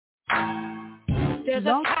there's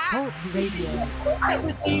Blog a Talk Radio.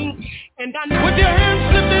 everything. And I know with your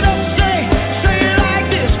hands lifted up, say it like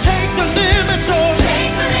this. Take the limits off.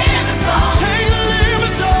 Take the limits off. Take the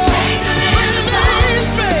limits off. Take the limits off.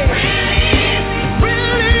 Release me.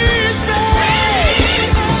 Release me.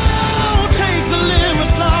 Oh, take the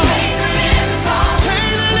limits off. Take the limits off.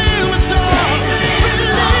 Take the limits off.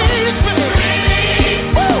 Release me.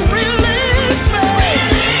 Woo, release me.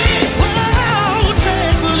 Oh,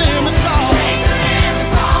 take the limits off. Take the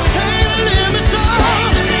limits off. Take the limits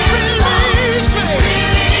off. Release me.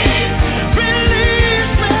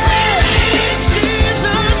 Release me.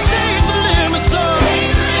 Jesus, take the limits off.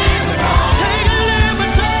 Take the limits off. Take the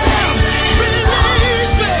limits off.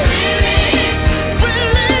 Release me.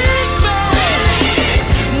 Release me.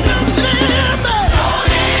 No limit.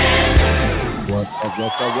 What's up,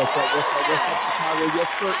 Chicago? Yes,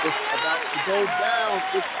 sir. It's about to go down.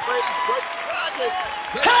 It's Praise Break Friday.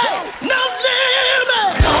 Hey, no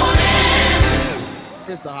limit. No limit.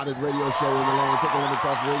 It's the hottest radio show in the land. Take a Limits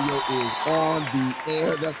Off Radio is on the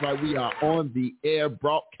air. That's right. We are on the air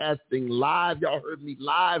broadcasting live. Y'all heard me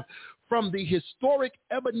live from the historic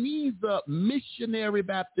Ebenezer Missionary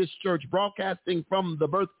Baptist Church, broadcasting from the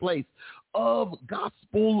birthplace of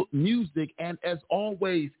gospel music. And as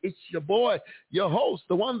always, it's your boy, your host,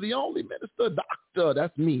 the one, the only minister, Dr.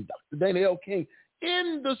 That's me, Dr. Daniel King,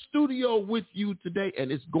 in the studio with you today.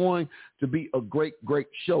 And it's going to be a great, great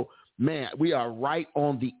show. Man, we are right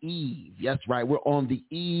on the eve. Yes, right. We're on the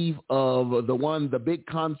eve of the big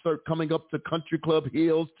concert coming up to Country Club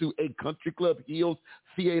Hills, to a Country Club Hills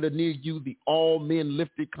theater near you. The All Men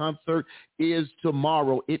Lifted concert is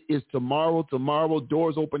tomorrow. It is tomorrow.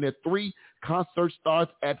 Doors open at 3. Concert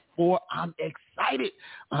starts at 4. I'm excited,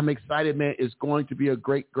 man. It's going to be a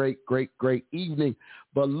great evening.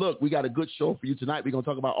 But look, we got a good show for you tonight. We're going to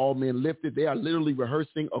talk about All Men Lifted. They are literally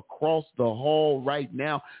rehearsing across the hall right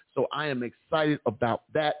now. So I am excited about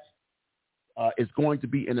that. It's going to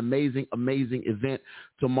be an amazing event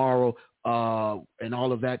tomorrow, and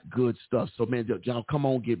all of that good stuff. So, man, y'all come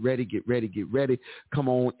on, get ready. Come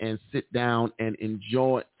on and sit down and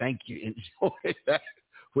enjoy. Thank you. Enjoy that.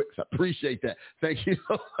 I appreciate that. Thank you.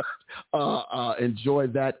 Enjoy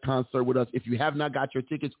that concert with us. If you have not got your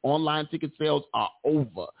tickets, online ticket sales are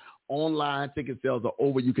over.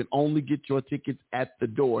 You can only get your tickets at the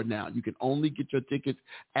door now. The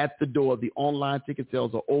online ticket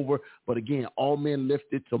sales are over. But again, All Men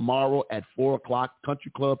Lifted tomorrow at 4 o'clock,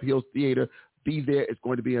 Country Club Hills Theater. Be there. It's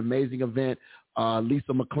going to be an amazing event.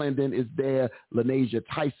 Lisa McClendon is there. Lanasia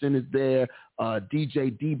Tyson is there.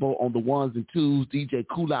 DJ Debo on the ones and twos. DJ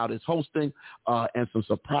Cool Out is hosting, and some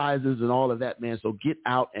surprises and all of that, man. So get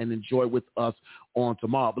out and enjoy with us on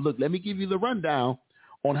tomorrow. But look, let me give you the rundown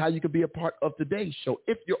on how you can be a part of today's show.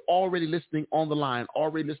 If you're already listening on the line,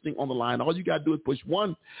 all you got to do is push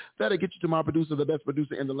 1. That'll get you to my producer, the best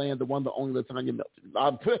producer in the land, the one, the only Latanya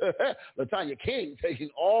Melton. Latanya King,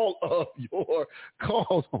 taking all of your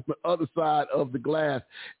calls on the other side of the glass.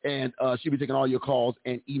 And she'll be taking all your calls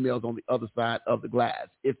and emails on the other side of the glass.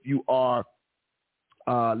 If you are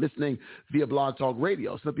listening via Blog Talk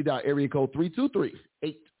Radio, simply dial area code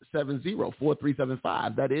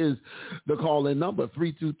 323-870-4375. That is the call-in number.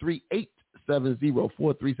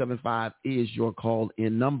 323-870-4375 is your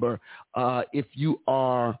call-in number. If you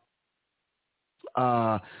are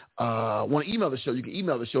want to email the show, you can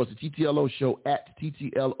email the show. It's the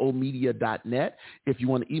TTLO@TTLOmedia.net. If you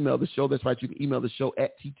want to email the show, that's right, you can email the show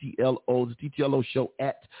at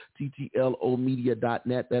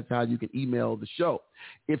TTLOmedia.net. That's how you can email the show.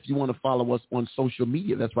 If you want to follow us on social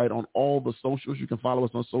media, that's right, on all the socials, you can follow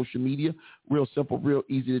us on social media. Real simple, real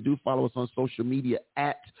easy to do. Follow us on social media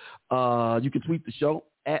you can tweet the show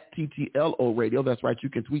at TTLO Radio. That's right. You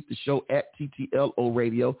can tweet the show at TTLO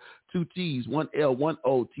Radio. 2 T's, 1 L, 1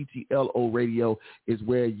 O. TTLO Radio is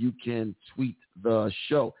where you can tweet the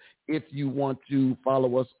show. If you want to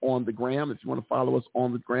follow us on the gram, you can follow us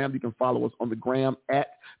on the gram at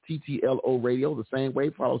TTLO Radio. The same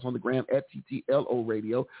way, follow us on the gram at TTLO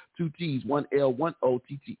Radio. 2 T's, 1 L, 1 O.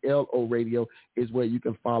 TTLO Radio is where you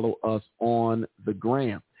can follow us on the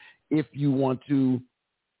gram. If you want to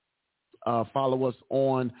follow us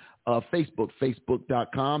on Facebook,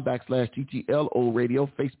 facebook.com/TTLO Radio.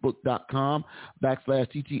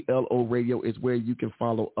 Facebook.com/TTLO Radio is where you can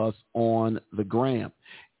follow us on the gram.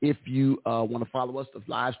 If you want to follow us, the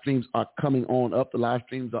live streams are coming on up. The live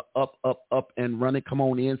streams are up and running. Come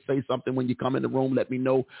on in, say something when you come in the room. Let me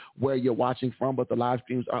know where you're watching from, but the live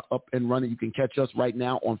streams are up and running. You can catch us right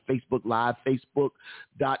now on Facebook Live,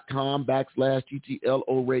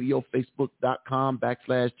 facebook.com/TTLO Radio,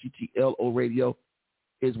 facebook.com/TTLO Radio.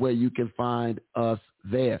 is where you can find us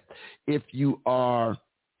there. If you are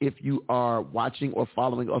watching or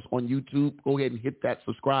following us on YouTube, go ahead and hit that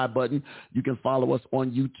subscribe button. You can follow us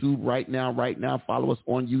on YouTube right now. Follow us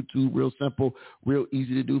on YouTube. Real simple, real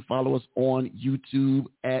easy to do. Follow us on YouTube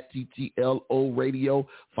at TTLO Radio.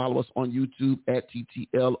 Follow us on YouTube at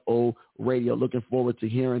TTLO Radio. Looking forward to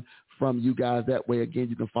hearing from you guys that way. Again,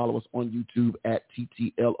 you can follow us on YouTube at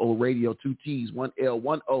TTLO Radio. 2 T's, 1 L,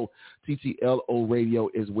 1 O. TTLO Radio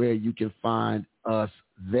is where you can find us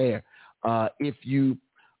there. If you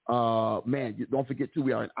don't forget too,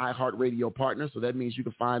 we are an iHeartRadio partner, so that means you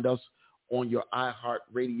can find us on your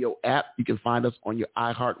iHeartRadio app. You can find us on your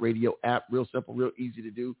iHeartRadio app. Real simple, real easy to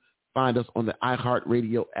do. Find us on the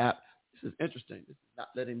iHeartRadio app. This is interesting. This is not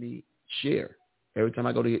letting me share. Every time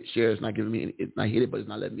I go to hit share, it's not giving me it's not hit it, but it's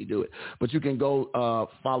not letting me do it. But you can go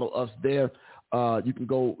follow us there. You can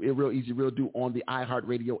go real easy, real do on the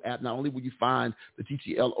iHeartRadio app. Not only will you find the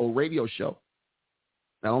TTLO radio show,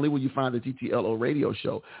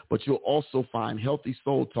 but you'll also find Healthy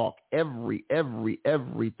Soul Talk every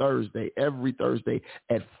Thursday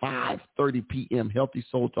at 5:30 p.m. Healthy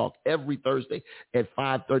Soul Talk every Thursday at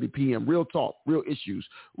 5:30 p.m. Real talk, real issues,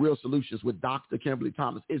 real solutions with Dr. Kimberly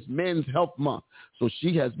Thomas. It's Men's Health Month, so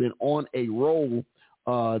she has been on a roll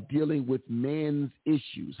dealing with men's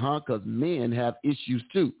issues, because men have issues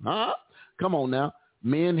too, Come on now,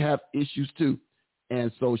 men have issues too.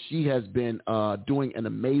 And so she has been doing an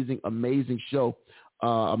amazing show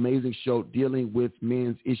dealing with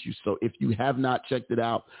men's issues. So if you have not checked it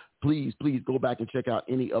out, please go back and check out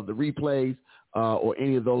any of the replays or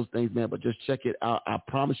any of those things, man. But just check it out. I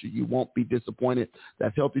promise you won't be disappointed.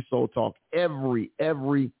 That's Healthy Soul Talk every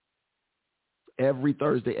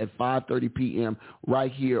Thursday at 5:30 p.m.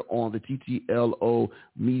 right here on the TTLO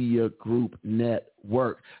Media Group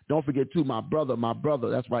Network. Don't forget, too, my brother,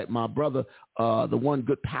 that's right, my brother, the one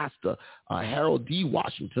good pastor, Harold D.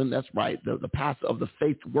 Washington, that's right, the pastor of the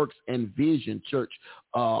Faith Works and Vision Church,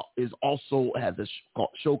 is also has a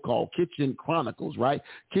show called Kitchen Chronicles, right?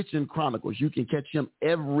 Kitchen Chronicles. You can catch him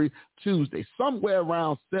every Tuesday, somewhere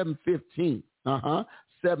around 7:15.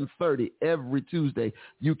 7:30 every Tuesday.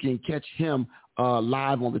 You can catch him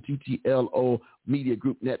live on the TTLO Media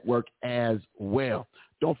Group Network as well.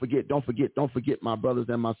 Don't forget, my brothers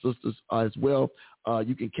and my sisters as well.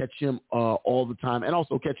 You can catch him all the time, and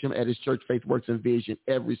also catch him at his church, Faith Works and Vision,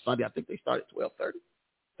 every Sunday. I think they start at 12:30.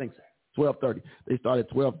 I think so. 12:30. They start at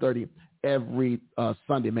 12:30 every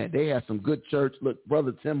Sunday, man. They have some good church. Look,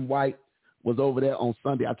 Brother Tim White was over there on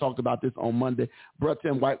Sunday. I talked about this on Monday. Brother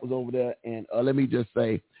Tim White was over there, and let me just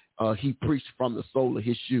say, he preached from the sole of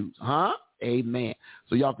his shoes. Amen.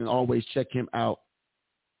 So y'all can always check him out.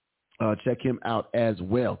 As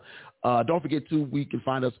well. Don't forget, too, we can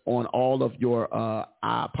find us on all of your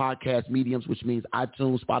podcast mediums, which means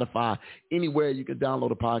iTunes, Spotify, anywhere you can download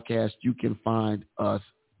a podcast, you can find us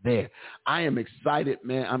there. I am excited,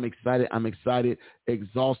 man. I'm excited,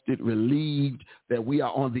 exhausted, relieved that we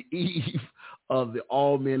are on the eve of the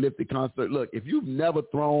All Men Lifted concert. Look, if you've never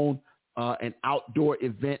thrown an outdoor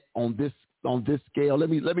event on this scale, let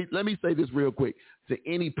me say this real quick to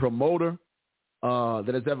any promoter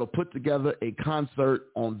that has ever put together a concert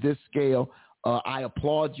on this scale. I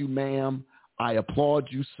applaud you, ma'am. I applaud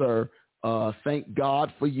you, sir. Thank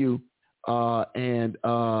God for you. And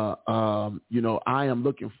I am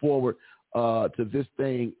looking forward to this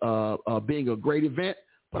thing being a great event,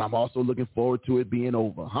 but I'm also looking forward to it being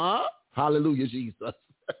over. Hallelujah, Jesus.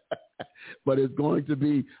 But it's going to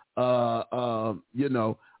be, a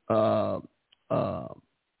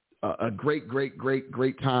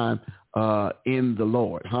great time in the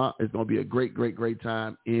Lord. It's going to be a great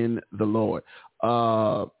time in the Lord.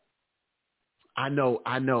 I know.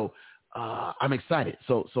 I'm excited.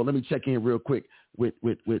 So let me check in real quick with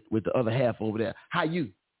the other half over there. How you?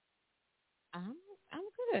 I'm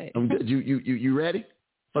good. I'm good. You ready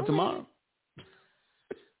for tomorrow?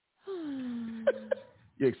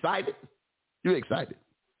 You excited? You excited?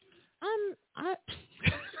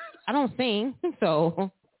 I don't sing,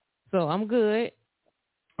 so I'm good.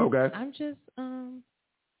 Okay. I'm just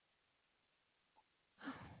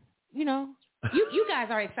you guys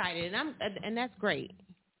are excited, and that's great.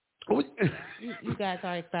 You guys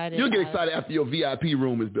are excited. You'll get excited after your VIP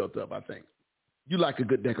room is built up, I think. You like a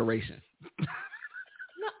good decoration.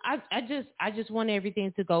 No, I just want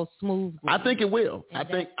everything to go smoothly. I think it will. I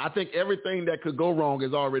think everything that could go wrong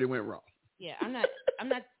has already went wrong. Yeah, I'm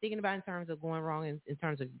not thinking about in terms of going wrong in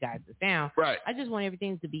terms of you guys' sound. Right. I just want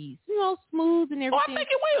everything to be smooth and everything. Oh, I think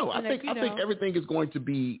it will. I think everything is going to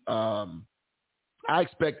be. I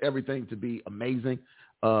expect everything to be amazing.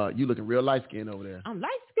 You looking real light skinned over there. I'm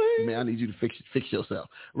light skinned. Man, I need you to fix yourself,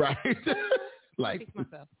 right? Like, fix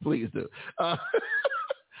myself. Please do.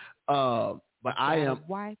 But I am a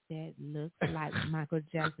wife that looks like Michael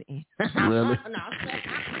Jackson. Really? No,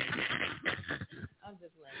 I'm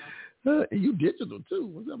just playing. You digital too.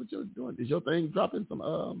 What's up with you doing? Is your thing dropping some?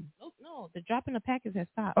 No, the dropping the package has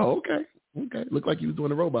stopped. Oh, okay. Looked like you was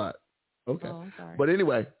doing a robot. Okay. Oh, I'm sorry. But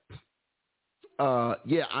anyway,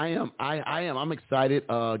 yeah, I am. I'm excited.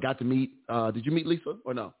 Got to meet. Did you meet Lisa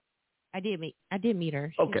or no? I did meet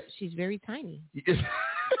her. Okay. She's very tiny. Very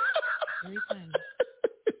tiny.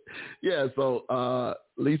 Yeah. So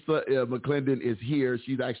Lisa McClendon is here.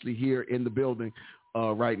 She's actually here in the building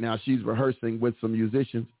right now. She's rehearsing with some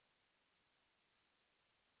musicians.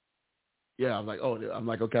 Yeah, I'm like,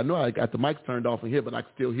 okay, I know I got the mics turned off in here, but I can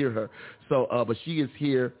still hear her. So, but she is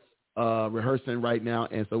here rehearsing right now,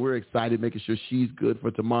 and so we're excited, making sure she's good for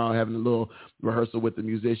tomorrow, having a little rehearsal with the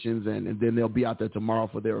musicians, and then they'll be out there tomorrow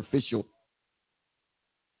for their official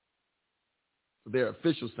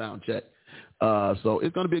sound check. So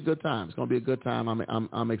it's going to be a good time. It's going to be a good time.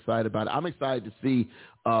 I'm excited about it. I'm excited to see.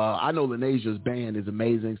 I know Lanasia's band is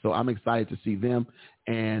amazing, so I'm excited to see them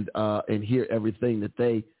and hear everything that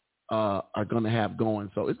they are going to have going.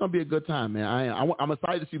 So it's going to be a good time, man. I'm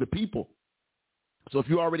excited to see the people. So if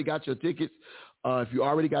you already got your tickets,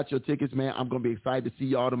 man, I'm going to be excited to see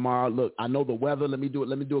y'all tomorrow. Look, I know the weather. Let me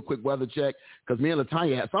do a quick weather check because me and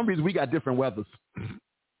LaTanya, for some reason, we got different weathers.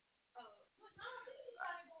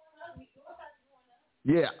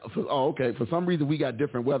 Yeah. Okay. For some reason, we got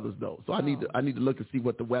different weathers though. So I need to look and see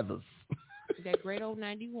what the weathers. That great old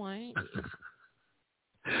 91.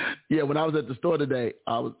 Yeah, when I was at the store today,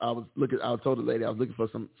 I told the lady I was looking for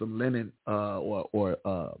some linen or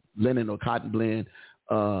linen or cotton blend.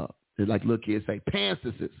 Like little kids say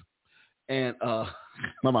pantses. And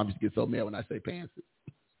my mom just gets so mad when I say pantses.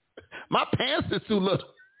 My pants is too little.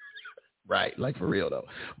 Right, like for real though.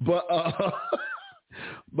 But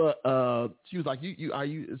she was like,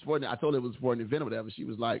 it's for I told her it was for an event or whatever. She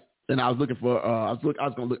was like, and I was looking for I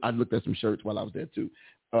looked at some shirts while I was there too.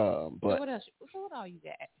 But so what else? So what all you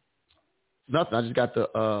got? Nothing. I just got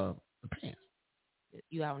the pants.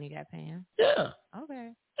 You only got pants? Yeah.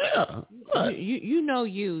 Okay. Yeah.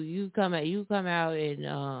 You come out and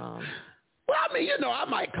Well, I mean, I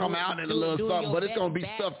might come out in a little something, but it's gonna be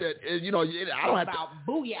stuff that I don't have to.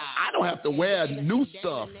 Booyah. I don't have to wear new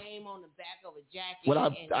stuff. Name on the back of a jacket.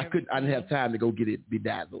 Well, I didn't have time to go get it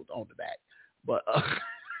bedazzled on the back, but.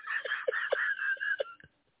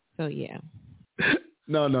 So yeah.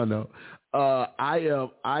 No. I'm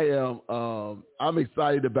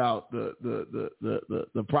excited about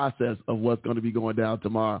the process of what's going to be going down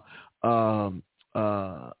tomorrow, and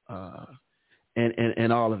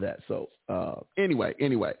all of that. So anyway,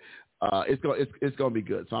 it's going to be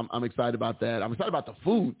good. So I'm excited about that. I'm excited about the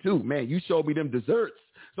food too, man. You showed me them desserts.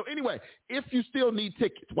 So anyway, if you still need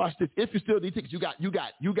tickets, watch this. If you still need tickets, you got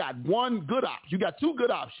one good option. You got two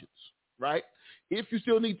good options, right? If you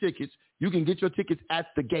still need tickets, you can get your tickets at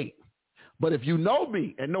the gate. But if you know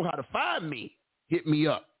me and know how to find me, hit me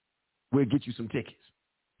up. We'll get you some tickets.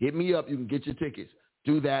 Hit me up. You can get your tickets.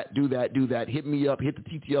 Do that. Hit me up. Hit the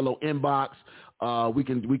TTLO inbox. We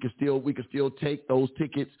can still take those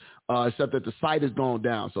tickets, except that the site is going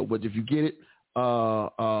down. So, but if you get it,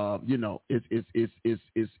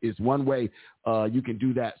 it's one way you can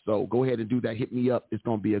do that. So go ahead and do that. Hit me up. It's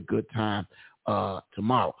going to be a good time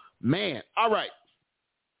tomorrow, man. All right.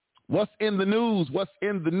 What's in the news? Let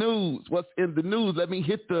me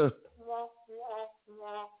hit the.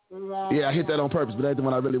 Yeah, I hit that on purpose, but that's the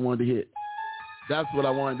one I really wanted to hit. That's what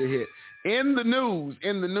I wanted to hit. In the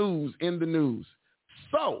news.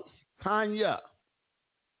 So, Tanya,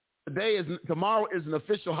 tomorrow is an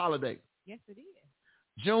official holiday. Yes, it is.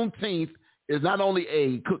 Juneteenth is not only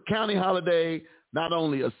a Cook County holiday, not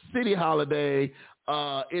only a city holiday,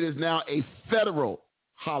 it is now a federal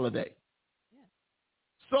holiday.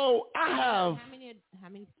 So I have. How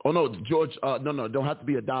many? Oh no, George. No, don't have to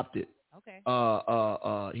be adopted. Okay.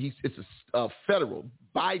 It's a federal.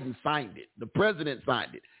 Biden signed it. The president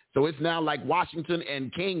signed it. So it's now like Washington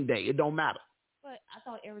and King Day. It don't matter. But I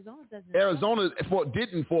thought Arizona doesn't. Arizona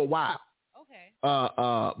didn't for a while. Okay.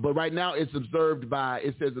 But right now it says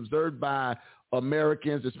observed by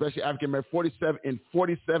Americans, especially African Americans,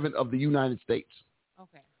 47 of the United States.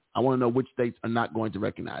 Okay. I want to know which states are not going to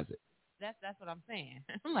recognize it. That's what I'm saying.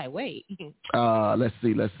 I'm like, wait. Let's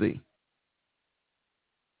see.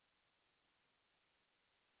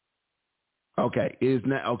 Okay,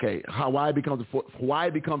 Hawaii becomes the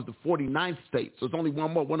 49th state. So it's only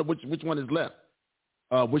one more. Which one is left?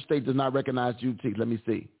 Which state does not recognize Juneteenth? Let me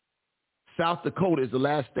see. South Dakota is the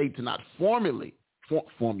last state to not formally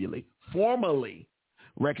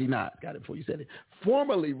recognize. Got it before you said it.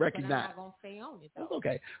 Formally recognize. But I'm not gonna stay on it though. That's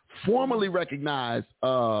okay. Formally recognize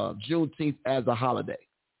Juneteenth as a holiday.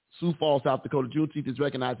 Sioux Falls, South Dakota, Juneteenth is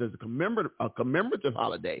recognized as a commemorative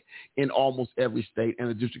holiday in almost every state and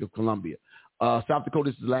the District of Columbia. South Dakota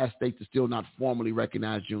is the last state to still not formally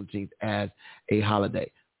recognize Juneteenth as a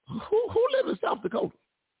holiday. Who lives in South Dakota?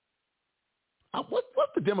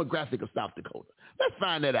 What's the demographic of South Dakota? Let's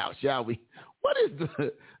find that out, shall we? What is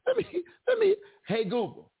the? Let me. Hey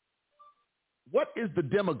Google, what is the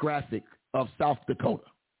demographic of South Dakota?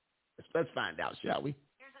 Let's find out, shall we?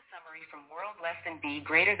 Here's a summary from World less than B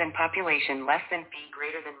greater than population less than B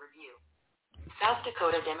greater than review. South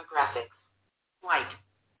Dakota demographics: white,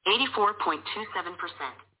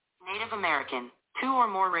 84.27%; Native American, 2 or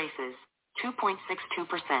more races,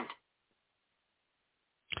 2.62%.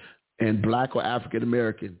 And black or African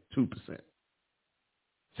American, 2%.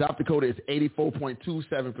 South Dakota is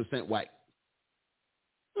 84.27% white.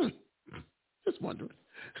 Just wondering.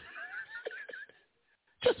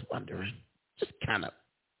 Just kind of.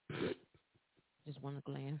 Just want to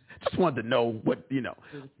glance. Just wanted to know what, you know.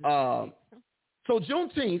 So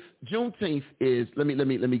Juneteenth is, let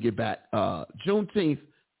me get back. Juneteenth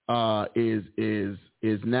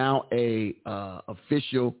is now a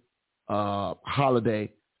official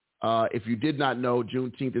holiday. If you did not know,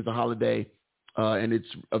 Juneteenth is a holiday, and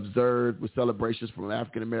it's observed with celebrations from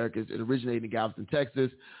African Americans. It originated in Galveston,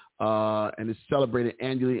 Texas, and it's celebrated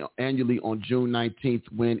annually on June 19th,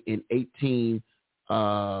 when in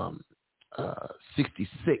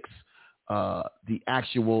 1866, the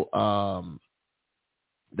actual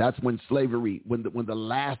that's when slavery, when the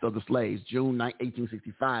last of the slaves, June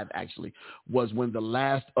 1865 actually, was when the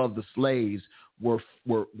last of the slaves were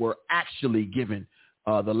actually given.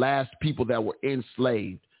 The last people that were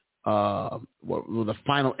enslaved were the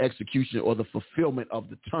final execution or the fulfillment of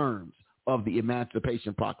the terms of the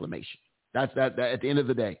Emancipation Proclamation. That's that at the end of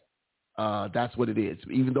the day, that's what it is.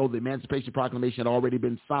 Even though the Emancipation Proclamation had already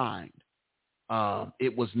been signed,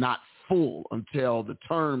 it was not full until the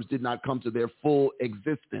terms did not come to their full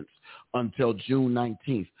existence until June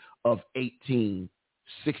 19th of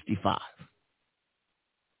 1865.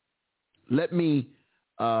 Let me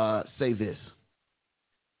say this.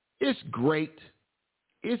 It's great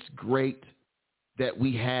that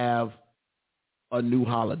we have a new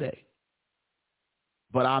holiday,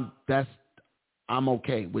 but I'm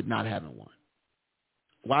okay with not having one.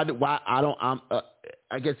 I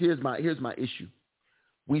guess here's my issue.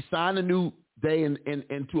 We signed a new day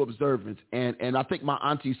into observance, and I think my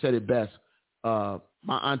auntie said it best. My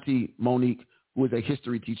auntie Monique, who is a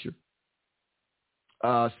history teacher,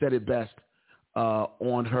 said it best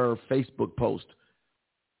on her Facebook post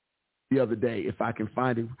the other day. If I can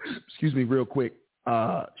find it, excuse me, real quick.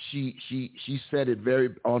 She said it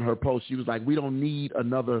very on her post. She was like, "We don't need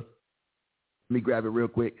another." Let me grab it real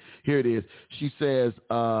quick. Here it is. She says,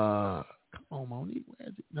 "Come on, Monique, where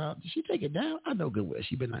is it? No, did she take it down? I know good well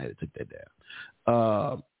she been ahead and took that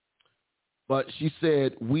down." But she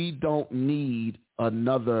said, "We don't need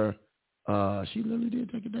another." She literally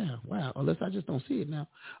did take it down. Wow, unless I just don't see it now.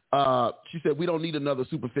 She said, "We don't need another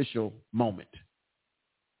superficial moment.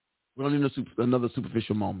 We don't need another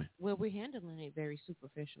superficial moment." Well, we're handling it very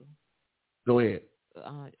superficial. Go ahead.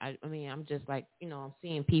 I mean, I'm just like, I'm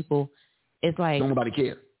seeing people. It's like don't nobody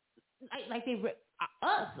care. Like they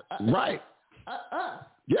us. Right. Us.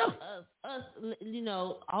 Yeah. Us.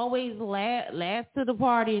 Always last to the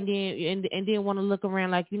party, and then want to look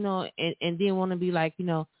around like and then want to be like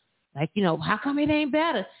how come it ain't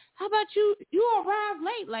better? How about you? You arrived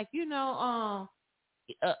late, like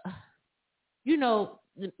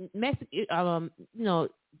Mexican,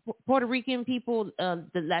 Puerto Rican people, the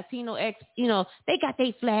Latino they got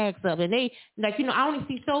their flags up, and they I only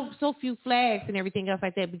see so few flags and everything else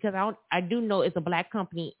like that, because I do know it's a black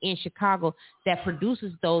company in Chicago that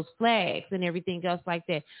produces those flags and everything else like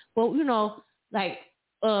that. But where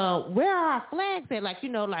are our flags at?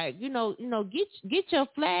 Get your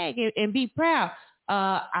flag and be proud.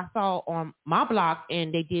 I saw on my block,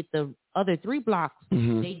 and they did the other 3 blocks.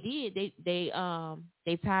 Mm-hmm.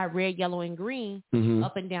 They tied red, yellow, and green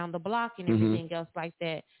up and down the block and everything else like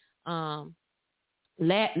that.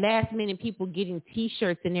 Last minute people getting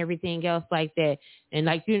T-shirts and everything else like that, and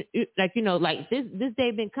this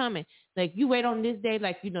day been coming. Like you wait on this day,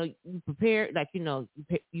 you prepare,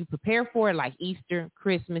 you prepare for it, like Easter,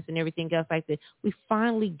 Christmas, and everything else like that. We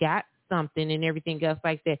finally got something and everything else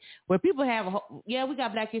like that, where people have we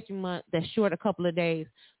got Black History Month that's short a couple of days,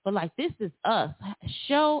 but this is us.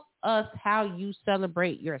 Show us how you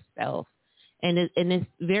celebrate yourself and it's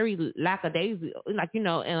very lackadaisical, and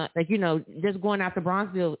just going out to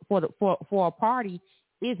Bronzeville for a party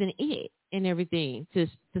isn't it, and everything to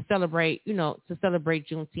celebrate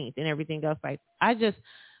Juneteenth and everything else. Like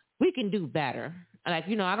we can do better. Like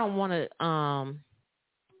I don't want to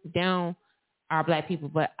down our Black people,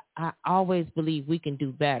 but I always believe we can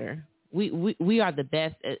do better. We are the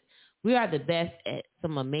best at. We are the best at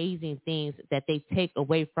some amazing things that they take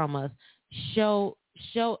away from us. Show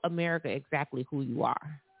America exactly who you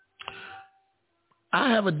are. I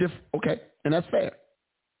have a different, okay, and that's fair.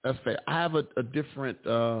 That's fair. I have a different,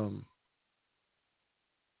 I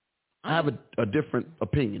have a different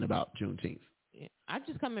opinion about Juneteenth. Yeah. I'm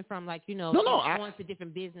just coming from going to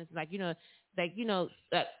different businesses, like a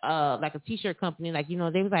t-shirt company,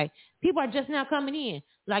 they was like, people are just now coming in,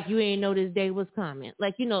 like you ain't know this day was coming,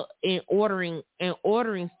 and ordering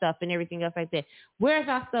stuff and everything else like that. Where's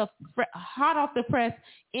our stuff hot off the press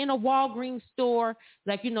in a Walgreens store,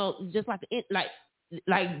 just like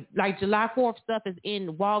July 4th stuff is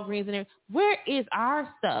in Walgreens and everything. Where is our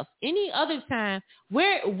stuff? Any other time,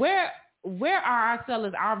 where are our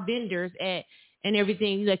sellers, our vendors at? And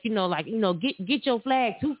everything, get your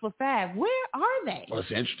flag 2 for $5. Where are they? What's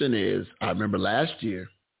interesting is I remember last year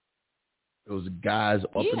there was guys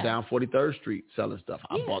up and down 43rd Street selling stuff.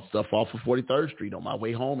 I bought stuff off of 43rd Street on my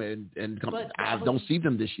way home, and I don't see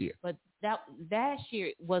them this year. But last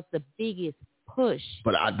year was the biggest push.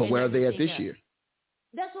 But where are they at this year?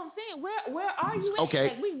 That's what I'm saying. Where are you at?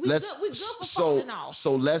 Okay, we good for falling off.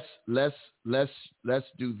 So let's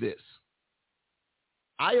do this.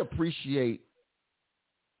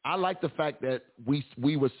 I like the fact that we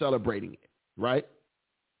were celebrating it, right?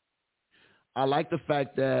 I like the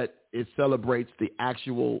fact that it celebrates the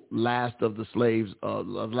actual last of the slaves,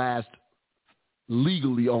 last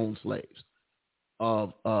legally owned slaves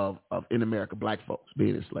of in America, Black folks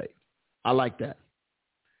being enslaved. I like that.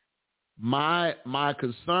 My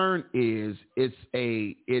concern is it's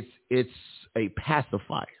a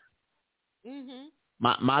pacifier. Mm-hmm.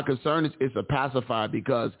 My concern is it's a pacifier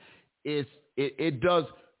because it does.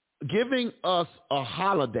 Giving us a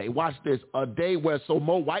holiday, watch this, a day where so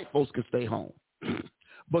more white folks can stay home.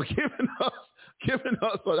 But giving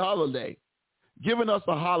us a holiday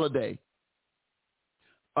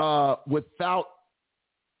without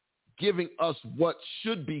giving us what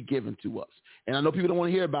should be given to us. And I know people don't want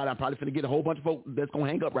to hear about it. I'm probably going to get a whole bunch of folks that's going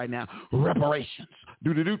to hang up right now. Reparations.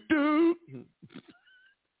 Do.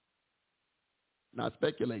 Not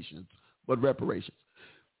speculations, but reparations.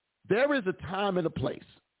 There is a time and a place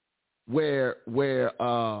where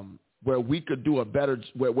we could do a better,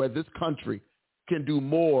 where this country can do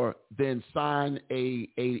more than sign a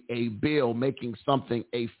bill making something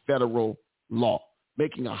a federal law,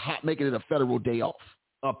 making it a federal day off,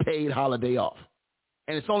 a paid holiday off.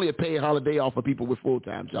 And it's only a paid holiday off for people with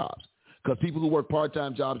full-time jobs, because people who work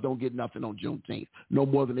part-time jobs don't get nothing on Juneteenth, no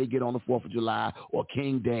more than they get on the 4th of July or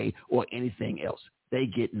King Day or anything else. They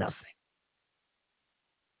get nothing.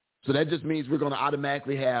 So that just means we're going to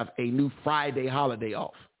automatically have a new Friday holiday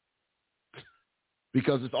off,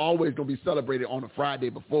 because it's always going to be celebrated on the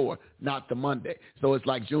Friday before, not the Monday. So it's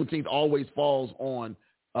like Juneteenth always falls on,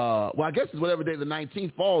 I guess it's whatever day the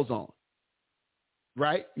 19th falls on,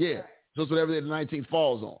 right? Yeah. So it's whatever day the 19th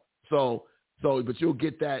falls on. So, but you'll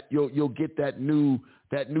get that, you'll get that new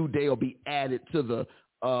day will be added to the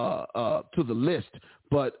list.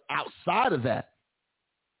 But outside of that,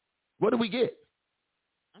 what do we get?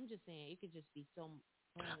 I'm just saying it could just be so.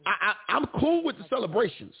 I'm cool with the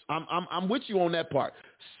celebrations. I'm with you on that part.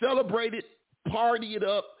 Celebrate it, party it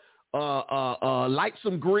up, light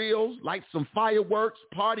some grills, light some fireworks,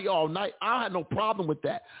 party all night. I had no problem with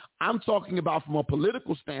that. I'm talking about from a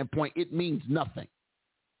political standpoint, it means nothing.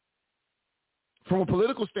 From a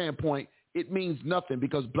political standpoint, it means nothing,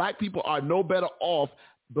 because Black people are no better off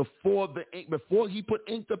before he put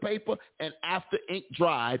ink to paper and after ink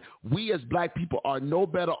dried. We as Black people are no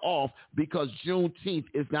better off because Juneteenth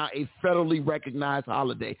is now a federally recognized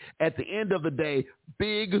holiday. At the end of the day,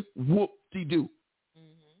 big whoop-de-doo.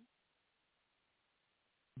 Mm-hmm.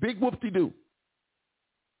 Big whoop-de-doo.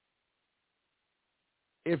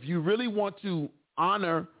 If you really want to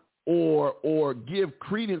honor or give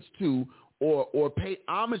credence to or pay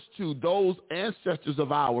homage to those ancestors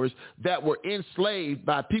of ours that were enslaved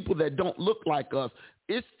by people that don't look like us,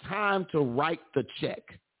 it's time to write the check.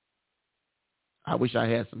 I wish I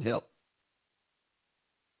had some help.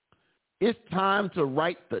 It's time to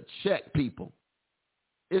write the check, people.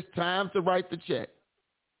 It's time to write the check.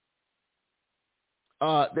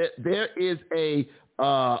 There is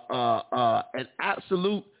an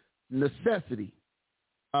absolute necessity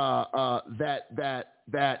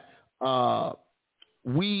that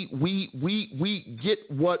we get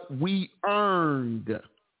what we earned.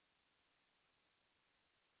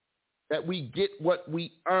 That we get what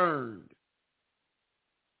we earned.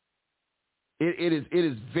 It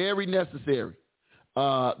is very necessary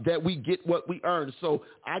that we get what we earned. So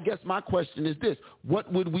I guess my question is this: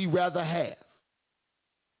 what would we rather have?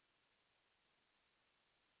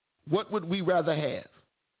 What would we rather have?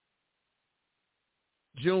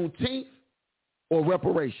 Juneteenth or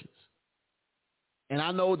reparations? And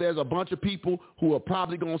I know there's a bunch of people who are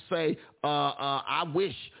probably going to say, I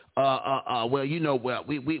wish, how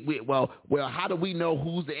do we know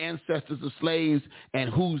who's the ancestors of slaves and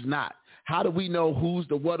who's not? How do we know who's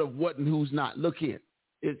the what of what and who's not? Look here.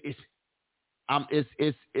 It's not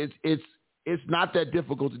that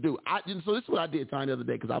difficult to do. So this is what I did, Tiny, the other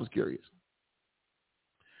day because I was curious.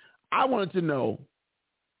 I wanted to know,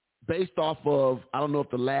 based off of, I don't know if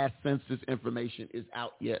the last census information is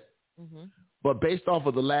out yet, but based off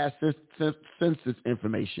of the last census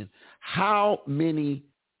information, how many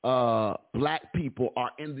black people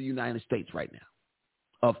are in the United States right now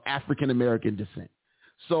of African American descent?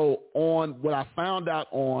 So on what I found out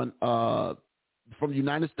on from the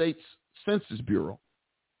United States Census Bureau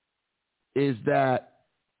is that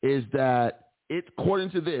it's,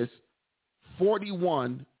 according to this,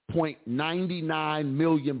 41.99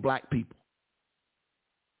 million black people.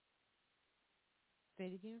 Say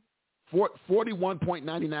it again.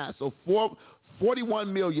 41.99. So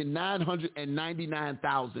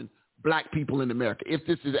 41,999,000 black people in America. If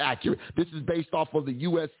this is accurate, this is based off of the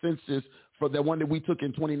U.S. Census for the one that we took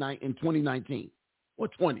in 2019 or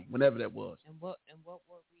 20, whenever that was. And what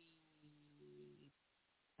were we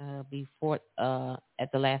before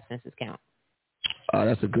at the last census count?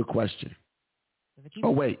 That's a good question.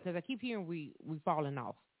 Wait, because I keep hearing we falling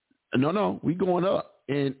off. No, we going up.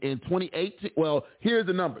 In 2018, well, here's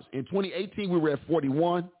the numbers. In 2018, we were at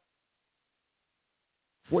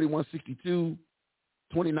 4162.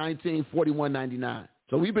 2019, 4199.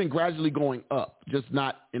 So we've been gradually going up, just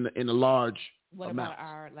not in a large What amount. about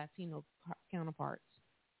our Latino counterparts?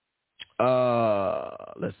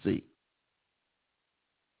 Let's see.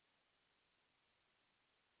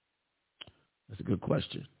 That's a good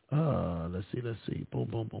question. Let's see.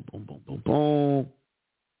 Boom.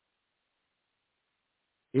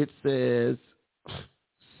 It says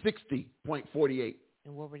 60.48.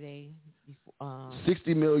 And what were they before?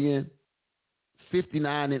 60 million,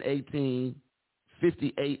 59 and 18,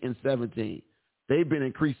 58 and 17. They've been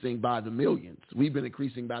increasing by the millions. We've been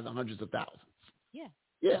increasing by the hundreds of thousands. Yeah.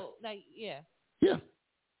 Yeah. So, yeah.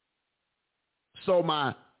 So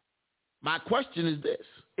my question is this.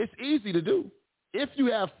 It's easy to do. If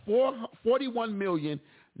you have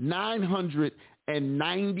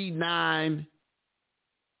 41,999,000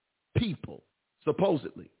 people,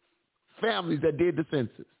 supposedly, families that did the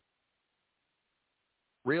census,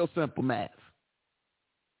 real simple math.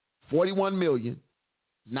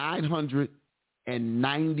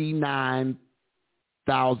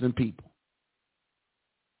 41,999,000 people.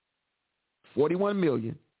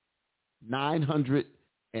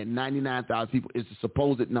 41,999,000 people is the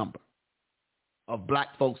supposed number of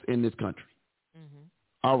black folks in this country. Mm-hmm.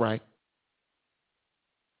 All right.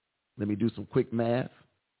 Let me do some quick math.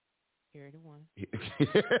 Carry the one.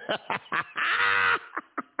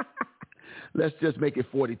 Let's just make it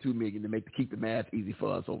 42 million to keep the math easy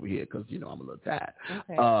for us over here, because I'm a little tired.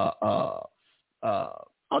 Okay.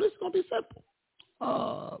 This is gonna be simple.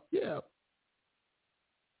 Yeah.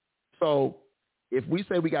 So if we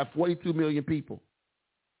say we got 42 million people,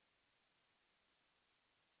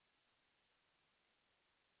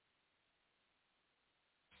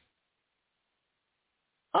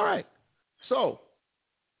 all right. So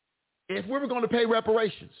if we were going to pay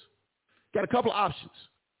reparations, got a couple of options.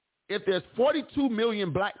 If there's 42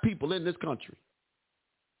 million black people in this country,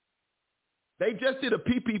 they just did a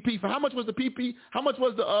PPP for how much was the PP? How much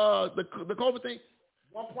was the COVID thing?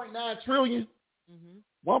 1.9 trillion. Mm-hmm.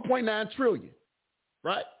 1.9 trillion,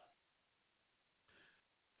 right?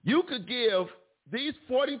 You could give these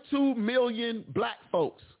 42 million black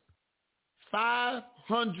folks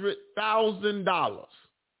 $500,000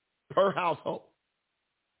 per household.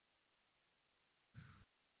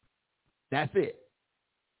 That's it.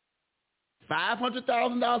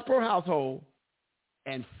 $500,000 per household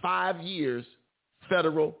and 5 years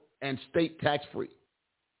federal and state tax free.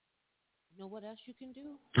 You know what else you can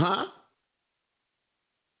do? Huh?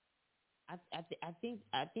 I think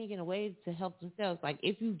in a way to help themselves, like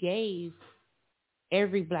if you gave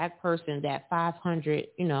every black person that $500,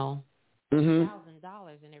 $1,000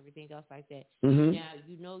 and everything else like that. Mm-hmm.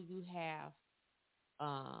 Now you have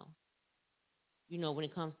when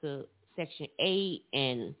it comes to Section 8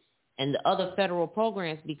 and the other federal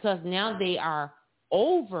programs, because now they are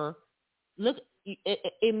over. Look,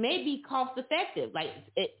 it may be cost effective. Like,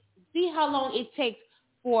 see how long it takes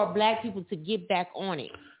for Black people to get back on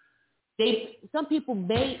it. Some people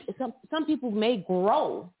may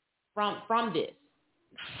grow from this.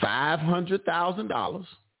 $500,000.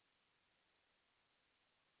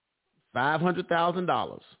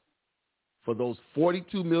 $500,000 for those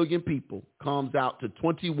 42 million people comes out to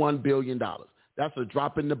 $21 billion. That's a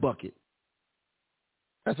drop in the bucket.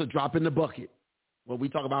 That's a drop in the bucket. When we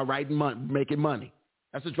talk about making money,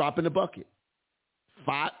 that's a drop in the bucket.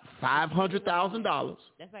 $500,000.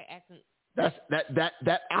 That's like asking.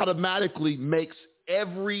 That automatically makes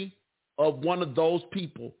every one of those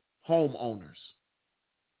people homeowners.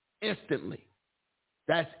 Instantly.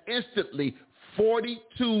 That's instantly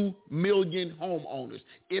 42 million homeowners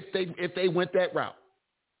if they went that route.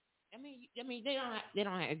 I mean, they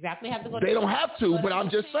don't exactly have to go. They don't have to, but I'm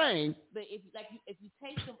just saying. But if you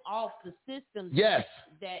take them off the system, yes,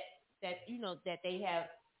 that they have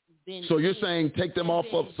been. So you're saying take them off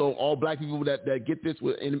of, so all Black people that get this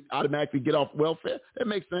will automatically get off welfare? That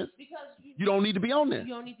makes sense. Because you don't need to be on there.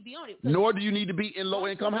 You don't need to be on it. Nor do you need to be in low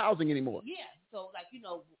income housing anymore. Yeah. So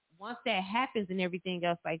once that happens and everything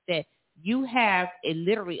else like that, you have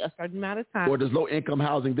literally a certain amount of time. Or does low income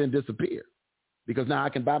housing then disappear? Because now I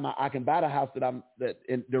can buy the house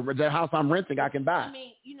the house I'm renting, I can buy. I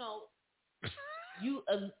mean, you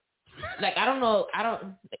I don't know,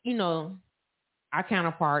 our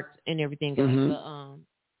counterparts and everything else,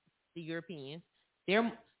 the Europeans,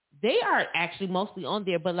 they are actually mostly on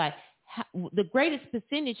there, but the greatest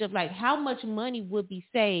percentage of how much money would be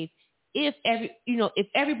saved if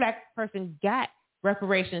every Black person got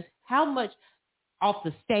reparations, how much off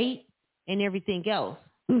the state and everything else.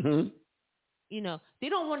 Mm-hmm. They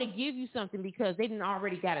don't want to give you something because they didn't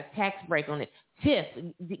already got a tax break on it. TIF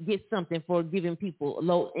get something for giving people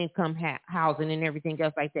low income housing and everything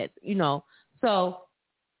else like that. So,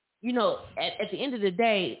 at the end of the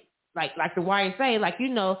day, like the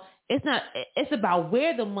YSA, it's about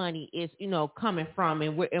where the money is, coming from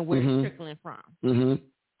and where it's trickling from. Mm-hmm.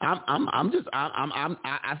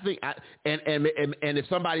 I think if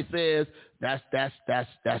somebody says that's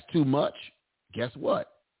too much, guess what?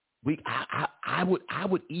 I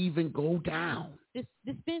would even go down.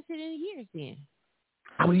 Dispense it in years then.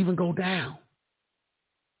 I would even go down.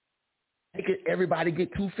 Everybody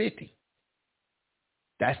get $250.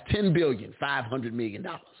 That's $10.5 billion.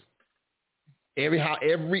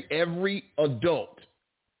 Every adult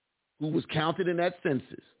who was counted in that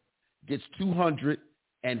census gets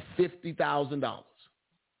 $250,000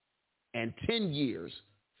 and 10 years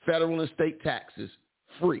federal and state taxes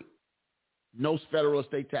free. No federal or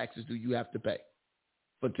state taxes do you have to pay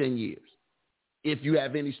for 10 years. If you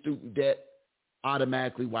have any student debt,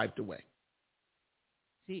 automatically wiped away.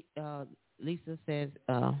 See, Lisa says,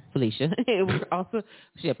 Felicia, it will also,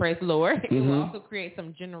 praise the Lord, it will also create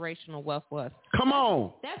some generational wealth for us. Come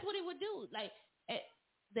on. That's what it would do.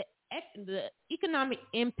 The economic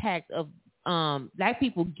impact of Black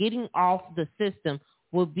people getting off the system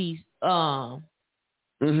would be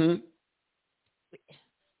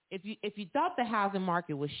If you thought the housing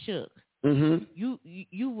market was shook,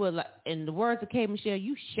 you were, in the words of K. Michelle,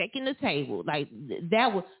 you shaking the table.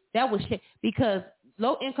 That was shake, because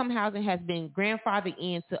low income housing has been grandfathered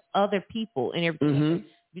into other people and everything.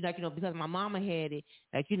 Because my mama had it.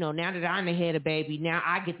 Now that I'm had a baby, now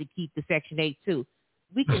I get to keep the Section 8 too.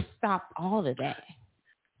 We can stop all of that.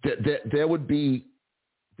 There would be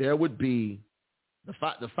the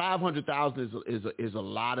 500,000 is a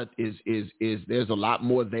lot of there's a lot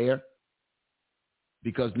more there,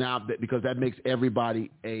 because that makes everybody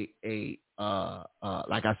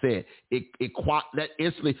like I said, that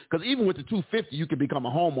instantly, because even with the 250 you can become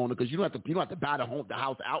a homeowner, because you don't have to buy the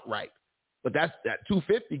house outright, but that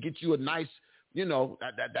 250 gets you a nice,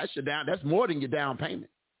 that's your down, that's more than your down payment.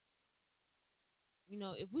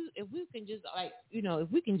 If we can just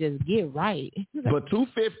if we can just get right. But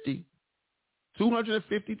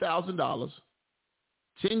 $250,000,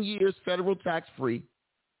 10 years federal tax free,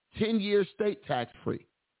 10 years state tax free.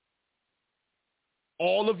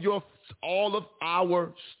 All of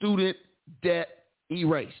our student debt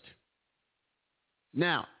erased.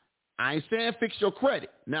 Now, I ain't saying fix your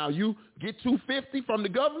credit. Now you get $250 from the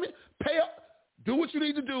government, pay up, do what you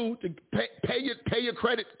need to do to pay your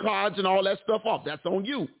credit cards and all that stuff off. That's on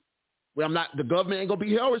you. The government ain't gonna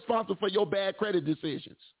be held responsible for your bad credit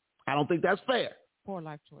decisions. I don't think that's fair. Poor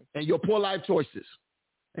life choices. And your poor life choices.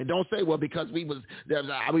 And don't say, well, because we ran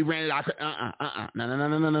it out.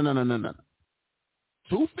 No.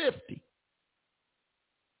 $250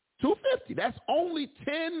 $250. That's only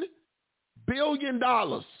 $10 billion.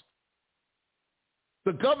 The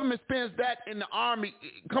government spends that in the Army.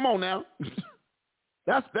 Come on now.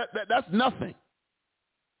 That's nothing.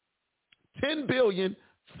 $10.5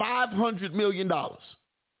 billion.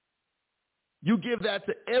 You give that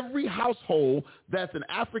to every household that's an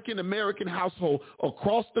African American household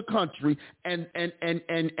across the country, and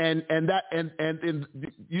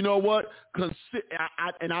you know what?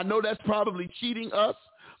 I know that's probably cheating us.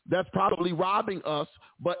 That's probably robbing us.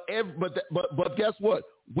 But guess what?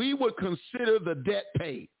 We would consider the debt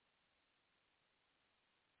paid.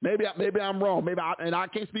 Maybe I'm wrong. And I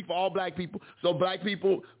can't speak for all black people. So black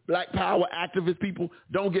people, black power activist people,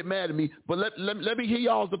 don't get mad at me. But let me hear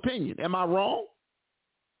y'all's opinion. Am I wrong?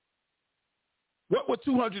 What would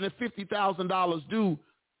 $250,000 do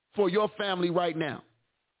for your family right now?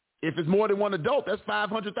 If it's more than one adult, that's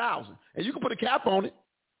 $500,000, and you can put a cap on it.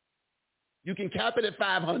 You can cap it at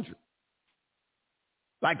 $500,000,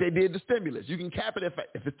 like they did the stimulus. You can cap it if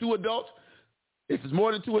it's two adults. If it's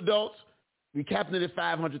more than two adults, we capping it at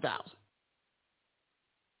 $500,000.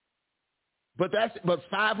 But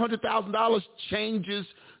 $500,000 changes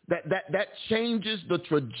that changes the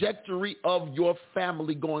trajectory of your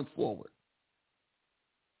family going forward.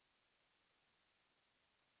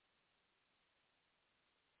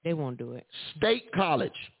 They won't do it. State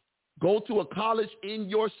college. Go to a college in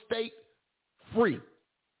your state, free.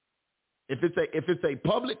 If it's a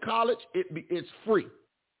public college, it's free.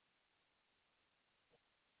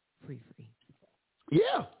 Free.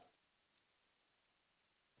 Yeah.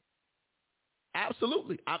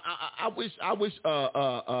 Absolutely. I wish. I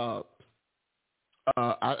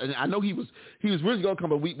know he was really gonna come,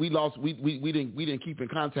 but we lost. We didn't keep in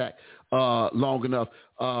contact long enough.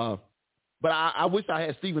 But I wish I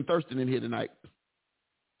had Stephen Thurston in here tonight,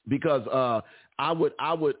 because I would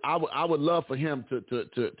love for him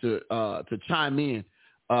to chime in,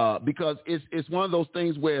 because it's one of those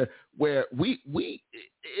things where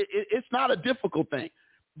it's not a difficult thing,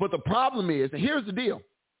 but the problem is, and here's the deal: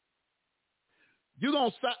 you're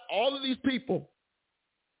gonna set all of these people,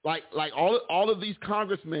 like all of these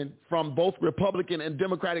congressmen from both Republican and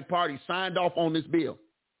Democratic parties signed off on this bill.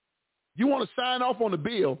 You want to sign off on the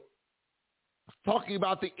bill talking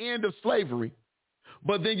about the end of slavery,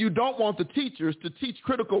 but then you don't want the teachers to teach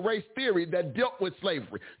critical race theory that dealt with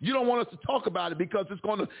slavery. You don't want us to talk about it because it's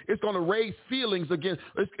going to raise feelings again.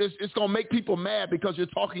 It's going to make people mad because you're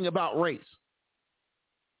talking about race.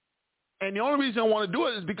 And the only reason I want to do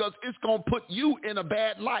it is because it's going to put you in a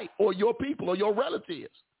bad light, or your people or your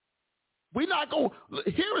relatives. We're not going to.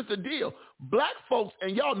 Here is the deal. Black folks,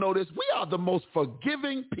 and y'all know this, we are the most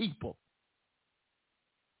forgiving people.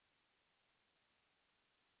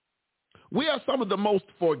 We are some of the most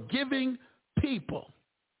forgiving people.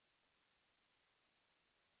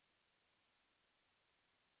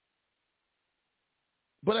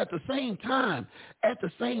 But at the same time, at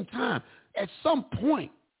some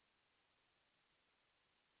point,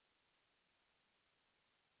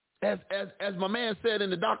 as my man said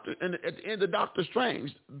at the end of Dr.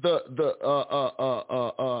 Strange, the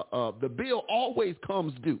bill always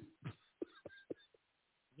comes due.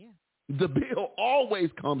 The bill always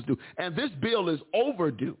comes due, and this bill is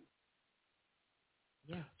overdue.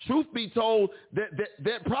 Yeah. Truth be told,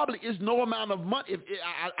 there probably is no amount of money.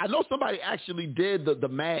 I know somebody actually did the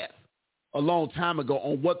math a long time ago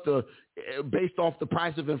on what based off the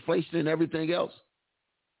price of inflation and everything else.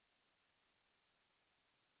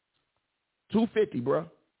 $250, bro.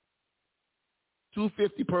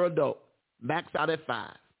 $250 per adult. Max out at $5.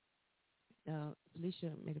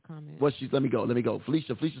 Felicia made a comment. Let me go.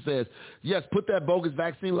 Felicia says, yes, put that bogus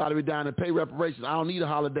vaccine lottery down and pay reparations. I don't need a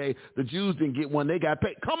holiday. The Jews didn't get one. They got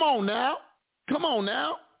paid. Come on now.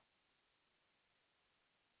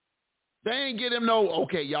 They ain't get him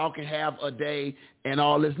okay, y'all can have a day and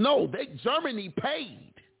all this. No, Germany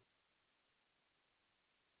paid.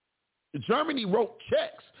 Germany wrote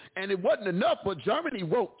checks, and it wasn't enough, but Germany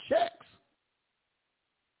wrote checks.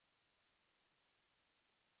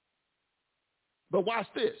 But watch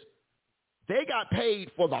this. They got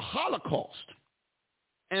paid for the Holocaust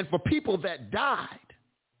and for people that died.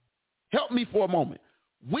 Help me for a moment.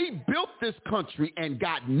 We built this country and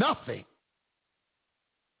got nothing.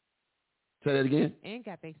 Say that again. And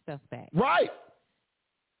got their stuff back. Right.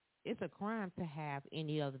 It's a crime to have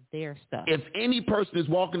any of their stuff. If any person is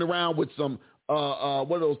walking around with some,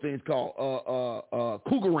 what are those things called?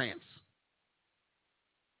 Cougarants.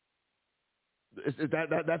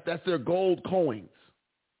 That's their gold coins,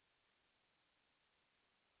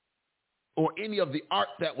 or any of the art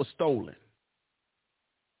that was stolen.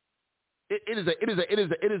 It is a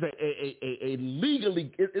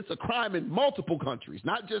legally, it's a crime in multiple countries,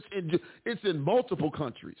 not just it's in multiple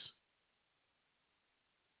countries.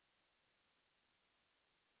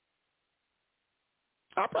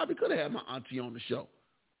 I probably could have had my auntie on the show.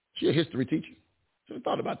 She's a history teacher. Should have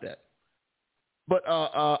thought about that. But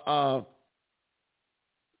I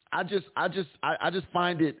just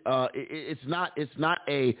find it it's not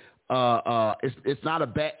a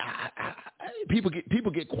bad.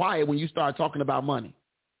 People get quiet when you start talking about money.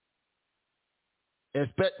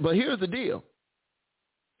 But here's the deal: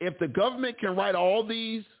 if the government can write all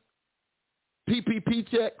these PPP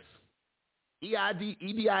checks,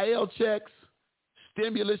 EIDL checks,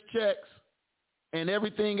 stimulus checks, and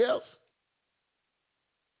everything else,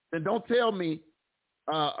 then don't tell me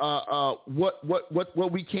what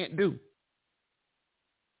we can't do.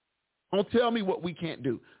 Don't tell me what we can't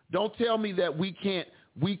do. Don't tell me that we can't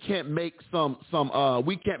make some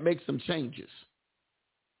changes.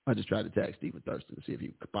 I just tried to tag Stephen Thurston to see if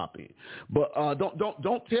he could pop in. But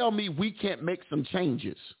don't tell me we can't make some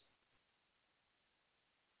changes.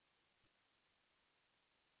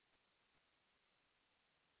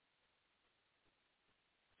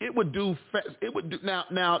 It would do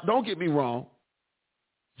now. Don't get me wrong.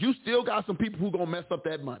 You still got some people who gonna mess up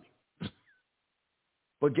that money.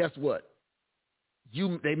 But guess what?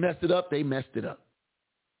 They messed it up. They messed it up.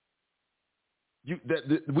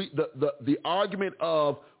 The argument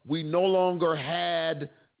of we no longer had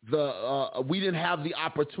we didn't have the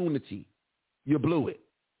opportunity. You blew it.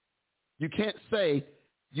 You can't say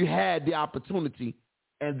you had the opportunity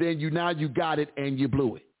and then you got it and you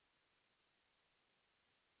blew it.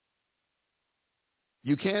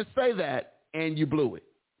 You can't say that and you blew it.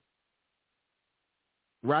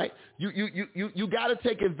 Right? You got to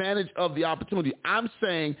take advantage of the opportunity. I'm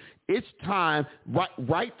saying it's time.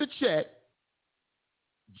 Write the check,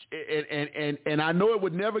 and I know it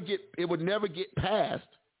would never get passed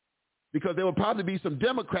because there would probably be some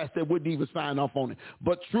Democrats that wouldn't even sign off on it.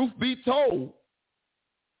 But truth be told,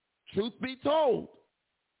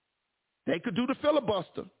 they could do the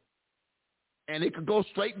filibuster. And it could go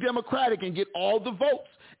straight Democratic and get all the votes.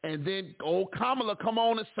 And then old Kamala come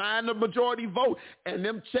on and sign the majority vote. And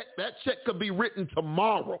that check could be written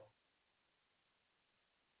tomorrow.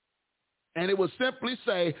 And it would simply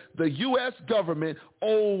say the U.S. government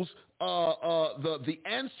owes the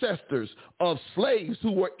ancestors of slaves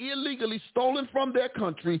who were illegally stolen from their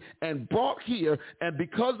country and brought here. And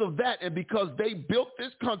because of that, and because they built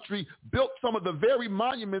this country, built some of the very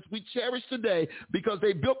monuments we cherish today, because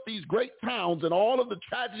they built these great towns and all of the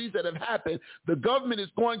tragedies that have happened, the government is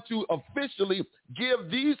going to officially give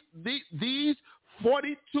these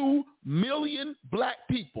 42 million black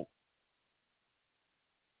people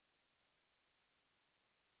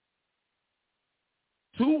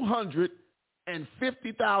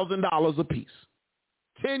 $250,000 apiece.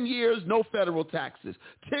 10 years, no federal taxes.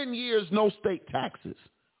 10 years, no state taxes.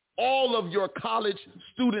 All of your college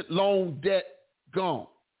student loan debt gone.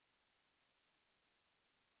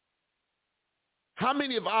 How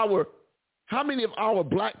many of our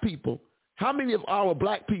black people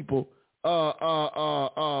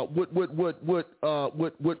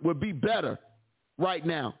would be better right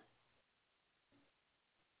now?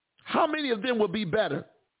 How many of them would be better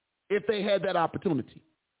if they had that opportunity?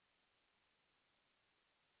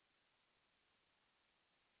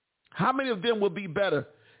 How many of them would be better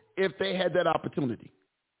if they had that opportunity?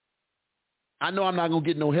 I know I'm not going to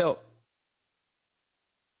get no help.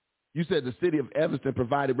 You said the city of Evanston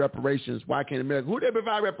provided reparations. Why can't America? Who did they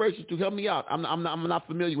provide reparations to? Help me out. I'm not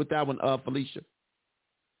familiar with that one, Felicia.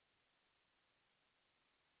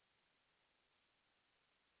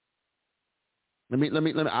 Let me.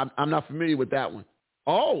 I'm not familiar with that one.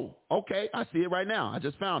 Oh, okay. I see it right now. I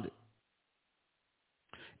just found it.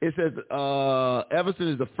 It says Evanston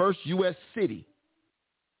is the first U.S. city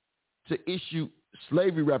to issue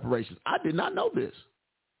slavery reparations. I did not know this.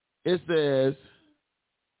 It says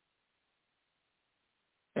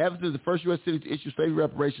Evanston is the first U.S. city to issue slavery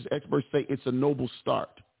reparations. Experts say it's a noble start.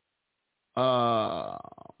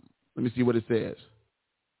 Let me see what it says.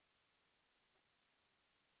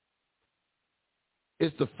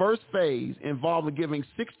 It's the first phase involving giving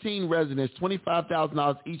 16 residents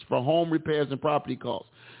 $25,000 each for home repairs and property costs.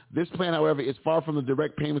 This plan, however, is far from the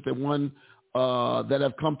direct payments that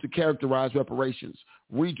have come to characterize reparations,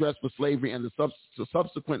 redress for slavery, and the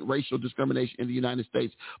subsequent racial discrimination in the United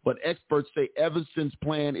States. But experts say Evanston's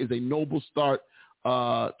plan is a noble start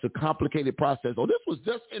to complicated process. Oh, this was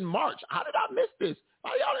just in March. How did I miss this?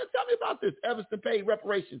 Why y'all didn't tell me about this? Evanston paid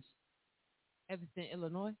reparations. Evanston,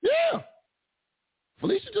 Illinois? Yeah.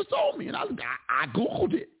 Felicia just told me, and I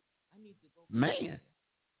Googled it. I need to Man.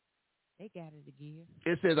 They got it to give.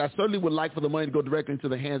 It says, I certainly would like for the money to go directly into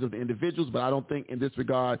the hands of the individuals, but I don't think in this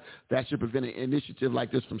regard that should prevent an initiative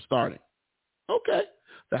like this from starting. Okay.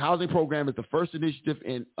 The housing program is the first initiative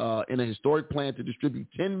in a historic plan to distribute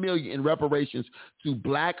 $10 million in reparations to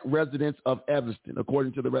black residents of Evanston,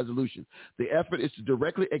 according to the resolution. The effort is to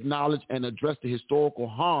directly acknowledge and address the historical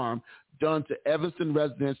harm done to Evanston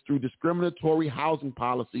residents through discriminatory housing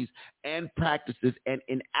policies and practices and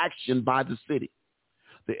inaction by the city.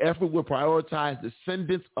 The effort will prioritize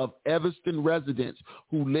descendants of Evanston residents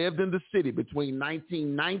who lived in the city between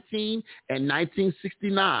 1919 and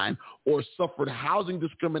 1969 or suffered housing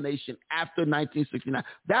discrimination after 1969.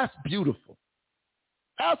 That's beautiful.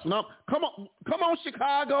 That's what come on,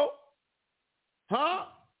 Chicago. Huh?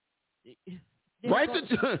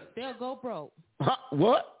 They'll go broke. Huh?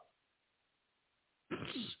 What?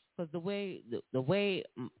 Because the way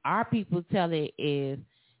our people tell it is,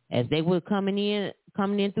 as they were coming in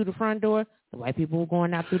through the front door, the white people were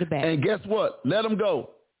going out through the back. And guess what? Let them go.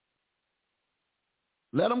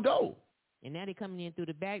 Let them go. And now they're coming in through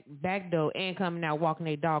the back door and coming out walking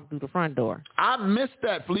their dog through the front door. I missed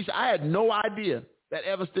that, Felicia. I had no idea that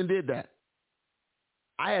Evanston did that.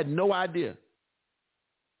 I had no idea.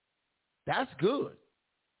 That's good.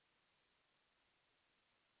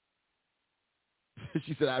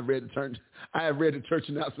 She said, I have read the church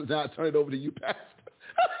announcement. Now I turn it over to you, Pastor.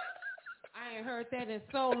 I ain't heard that in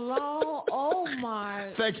so long. Oh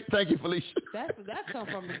my! Thank you, Felicia. That come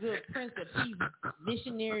from the good Prince of Peace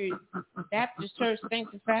Missionary Baptist Church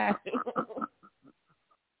Sanctified.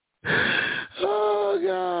 Oh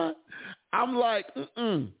God! I'm like, this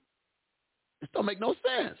don't make no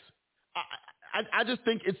sense. I just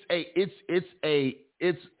think it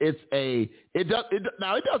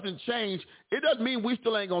doesn't change. It doesn't mean we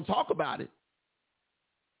still ain't gonna talk about it.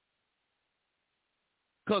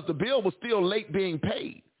 Because the bill was still late being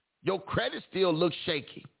paid. Your credit still looks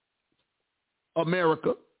shaky,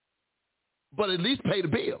 America. But at least pay the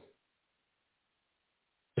bill.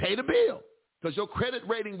 Pay the bill. Because your credit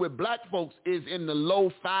rating with black folks is in the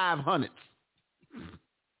low 500s. You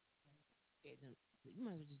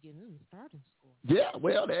might as well just get them the starting score. Yeah,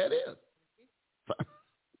 well, there it is.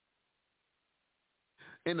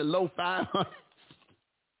 In the low 500s.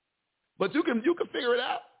 But you can figure it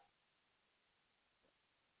out.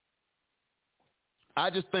 I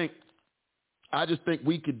just think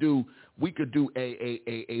we could do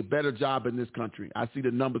a better job in this country. I see the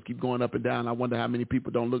numbers keep going up and down. I wonder how many people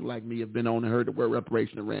don't look like me have been on and heard the word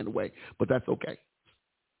reparation and ran away. But that's okay.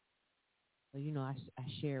 Well, I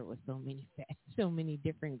share it with so many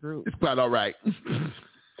different groups. It's quite all right. See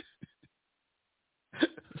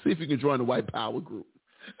if you can join the White Power group.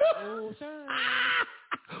 Oh, sure.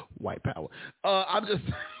 White Power. I'm just.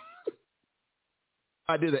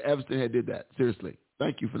 I did it. Evanston had did that. Seriously.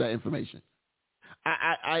 Thank you for that information.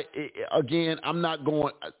 Again, I'm not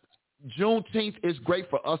going. Juneteenth is great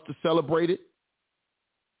for us to celebrate it,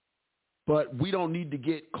 but we don't need to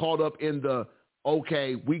get caught up in the,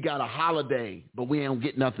 okay, we got a holiday, but we don't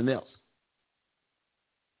get nothing else.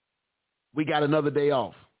 We got another day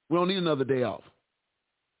off. We don't need another day off.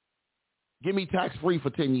 Give me tax-free for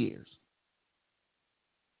 10 years.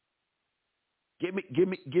 Give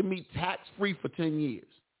me tax-free for 10 years.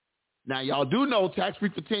 Now, y'all do know tax-free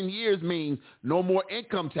for 10 years means no more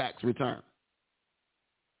income tax return.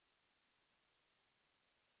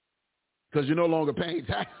 Because you're no longer paying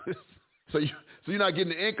taxes. So you're not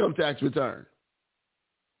getting the income tax return.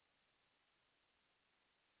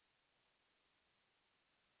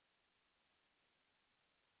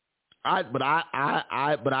 I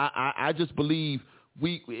just believe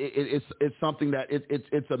it's something that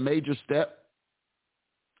it's a major step.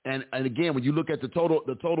 And again, when you look at the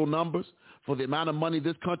total numbers for the amount of money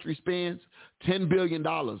this country spends, $10 billion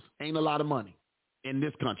ain't a lot of money in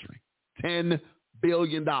this country. $10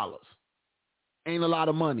 billion ain't a lot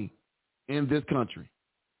of money in this country.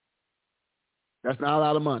 That's not a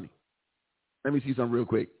lot of money. Let me see something real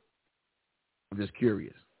quick. I'm just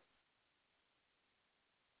curious.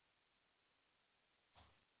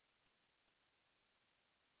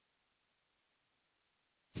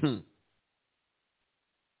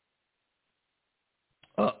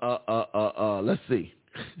 Let's see.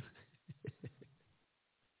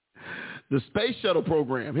 The Space Shuttle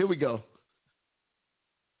program. Here we go.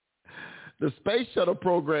 The Space Shuttle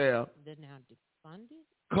program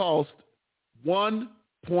cost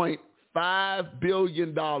 $1.5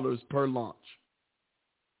 billion per launch.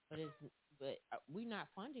 But we're not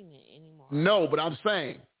funding it anymore. No, but I'm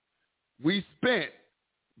saying we spent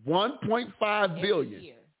 $1.5 billion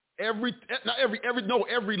year.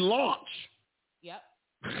 every launch. Yep.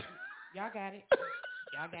 Y'all got it.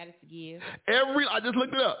 Y'all got it to give. I just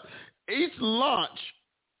looked it up. Each launch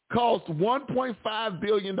cost $1.5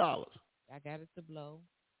 billion. Y'all got it to blow.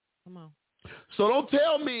 Come on. So don't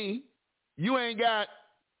tell me you ain't got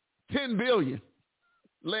 $10 billion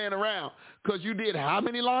laying around because you did how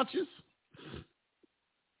many launches?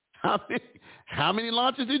 How many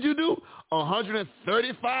launches did you do?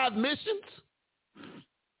 135 missions?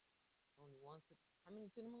 Only one. How many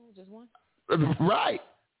to the moon? Just one? Right.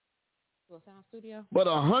 To a sound studio? But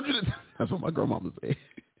 100, that's what my grandmama said.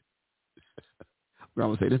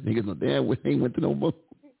 Grandma said, this nigga's no damn way ain't went to no moon.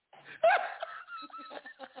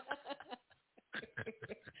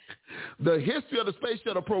 The history of the space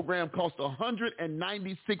shuttle program cost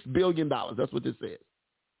 $196 billion. That's what this says.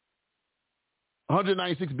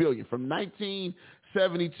 $196 billion from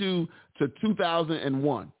 1972 to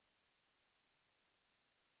 2001.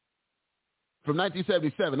 From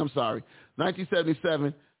 1977, I'm sorry,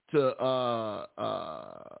 1977 to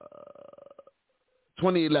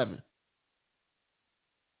 2011.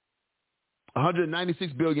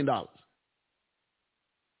 $196 billion.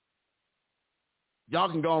 Y'all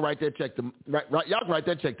can go and write that check. Y'all can write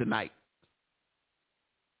that check tonight.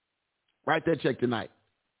 Write that check tonight.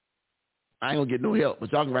 I ain't going to get no help, but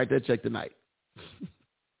y'all can write that check tonight.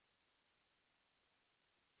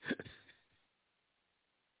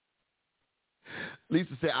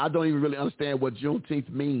 Lisa said, I don't even really understand what Juneteenth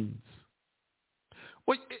means.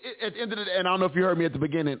 Well, at the end of the day, and I don't know if you heard me at the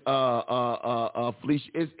beginning, Felicia,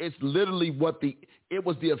 it's literally it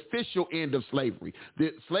was the official end of slavery.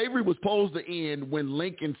 Slavery was supposed to end when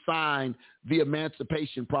Lincoln signed the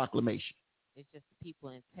Emancipation Proclamation. It's just the people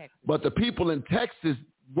in Texas. But the people in Texas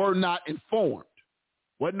were not informed.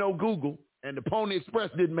 Wasn't no Google, and the Pony Express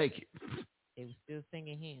didn't make it. They were still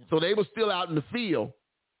singing hymns. So they were still out in the field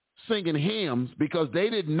singing hymns because they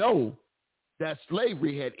didn't know that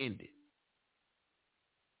slavery had ended.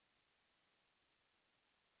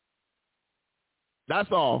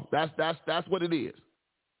 That's all. That's what it is.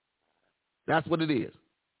 That's what it is.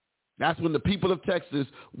 That's when the people of Texas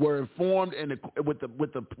were informed and with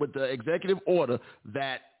the executive order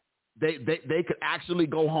that they could actually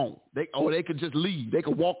go home. They could just leave. They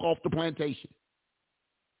could walk off the plantation.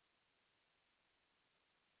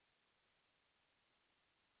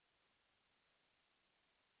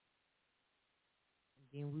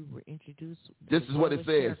 Then we were introduced. This is what it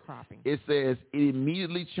says. It says it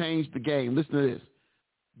immediately changed the game. Listen to this.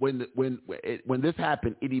 When this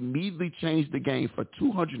happened, it immediately changed the game for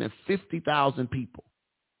 250,000 people.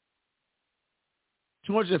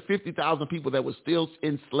 250,000 people that were still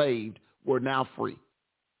enslaved were now free.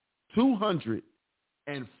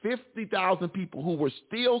 250,000 people who were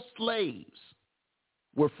still slaves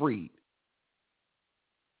were freed.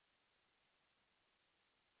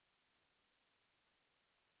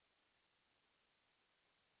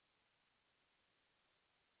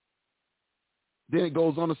 Then it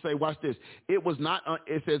goes on to say, watch this. It was not,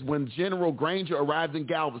 it says, when General Granger arrived in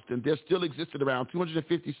Galveston, there still existed around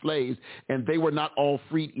 250 slaves, and they were not all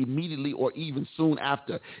freed immediately or even soon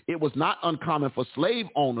after. It was not uncommon for slave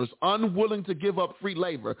owners unwilling to give up free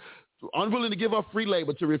labor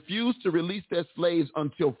to refuse to release their slaves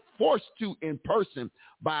until forced to in person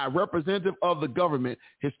by a representative of the government,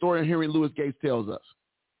 historian Henry Louis Gates tells us.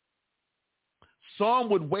 Some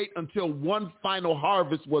would wait until one final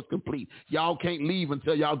harvest was complete. Y'all can't leave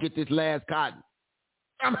until y'all get this last cotton.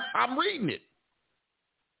 I'm reading it.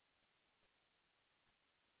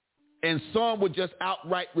 And some would just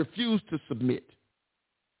outright refuse to submit.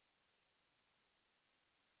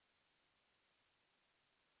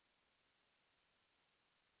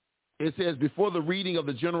 It says, before the reading of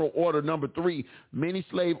the General Order Number 3, many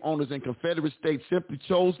slave owners in Confederate states simply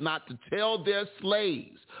chose not to tell their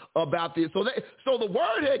slaves about this. So the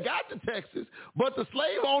word had got to Texas, but the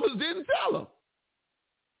slave owners didn't tell them.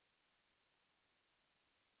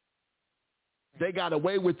 They got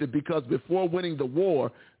away with it because before winning the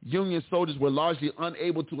war, Union soldiers were largely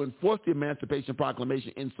unable to enforce the Emancipation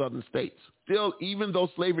Proclamation in southern states. Still, even though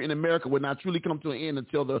slavery in America would not truly come to an end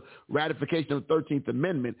until the ratification of the 13th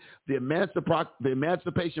Amendment, the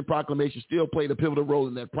Emancipation Proclamation still played a pivotal role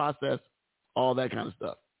in that process, all that kind of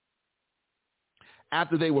stuff.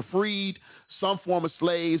 After they were freed, some former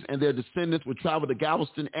slaves and their descendants would travel to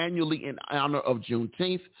Galveston annually in honor of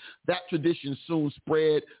Juneteenth. That tradition soon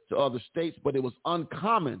spread to other states, but it was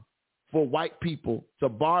uncommon for white people to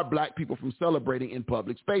bar black people from celebrating in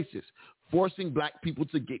public spaces, forcing black people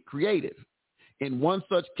to get creative. In one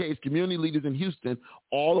such case, community leaders in Houston,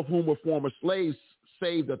 all of whom were former slaves,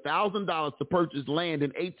 saved $1,000 to purchase land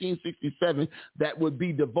in 1867 that would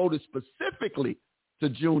be devoted specifically to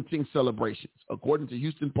Juneteenth celebrations, according to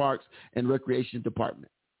Houston Parks and Recreation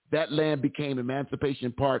Department. That land became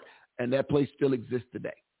Emancipation Park, and that place still exists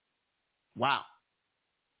today. Wow.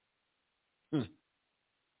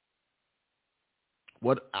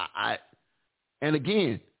 And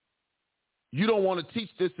again, you don't want to teach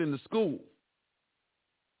this in the school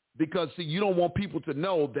because, see, you don't want people to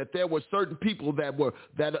know that there were certain people that were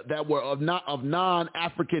of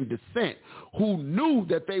non-African descent who knew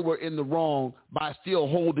that they were in the wrong by still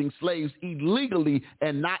holding slaves illegally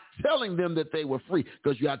and not telling them that they were free.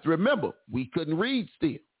 Because you have to remember, we couldn't read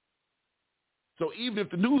still. So even if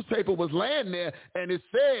the newspaper was laying there and it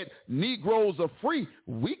said Negroes are free,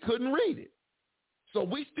 we couldn't read it. So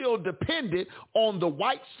we still depended on the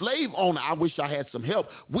white slave owner. I wish I had some help.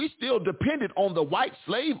 We still depended on the white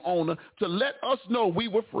slave owner to let us know we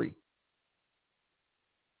were free.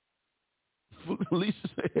 Lisa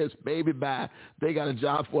says, baby, bye. They got a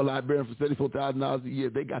job for a librarian for $74,000 a year.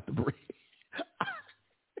 They got the bread.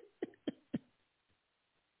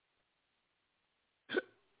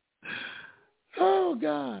 Oh,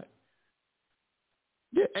 God.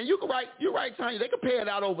 Yeah, and you're right, Tanya. They could pay it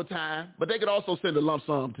out over time, but they could also send a lump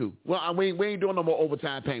sum too. Well, we ain't doing no more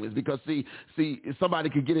overtime payments because see, if somebody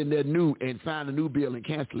could get in there new and sign a new bill and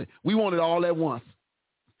cancel it. We want it all at once.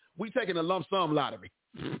 We taking a lump sum lottery.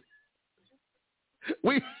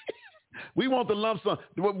 We want the lump sum.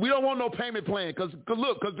 We don't want no payment plan because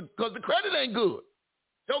the credit ain't good.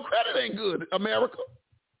 Your credit ain't good, America.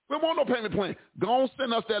 We don't want no payment plan. Go on,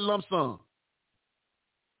 send us that lump sum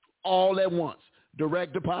all at once.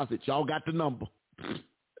 Direct deposit. Y'all got the number.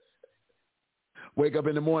 Wake up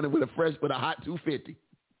in the morning with a hot 250.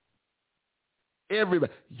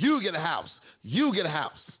 Everybody. You get a house. You get a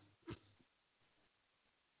house.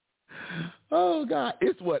 Oh, God.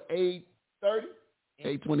 It's what, 8:30?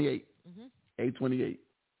 8:28. 8:28.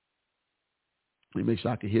 Let me make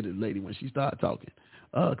sure I can hear the lady when she starts talking.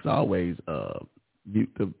 Because I always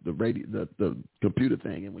mute the radio, the computer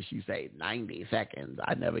thing, and when she say 90 seconds,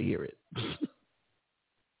 I never hear it.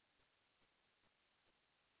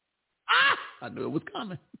 I knew it was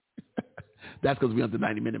coming. That's because we're on the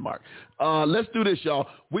 90-minute mark. Let's do this, y'all.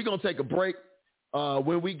 We're going to take a break.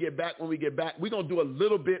 When we get back, we're going to do a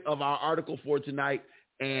little bit of our article for tonight,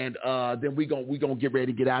 and then we're gonna get ready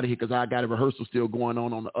to get out of here because I got a rehearsal still going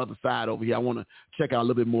on the other side over here. I want to check out a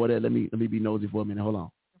little bit more of that. Let me be nosy for a minute. Hold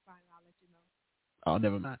on. Fine, I'll let you know. Oh,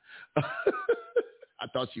 never mind. I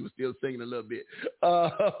thought she was still singing a little bit.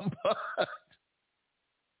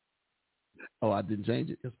 Oh, I didn't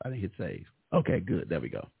change it? Yes, I didn't hit save. Okay, good. There we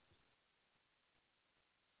go.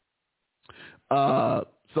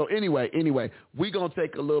 So anyway, we're going to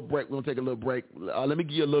take a little break. Let me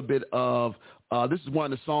give you a little bit of, this is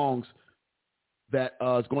one of the songs that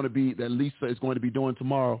Lisa is going to be doing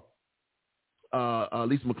tomorrow.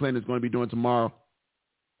 Lisa McClendon is going to be doing tomorrow.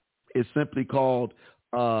 It's simply called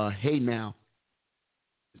Hey Now.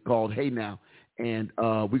 It's called Hey Now. And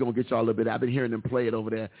we're going to get y'all a little bit. I've been hearing them play it over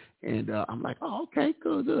there. And I'm like, oh, okay,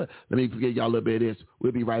 good. Let me get y'all a little bit of this.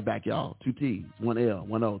 We'll be right back, y'all. 2 T's, 1 L,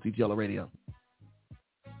 1 O, TTL Radio.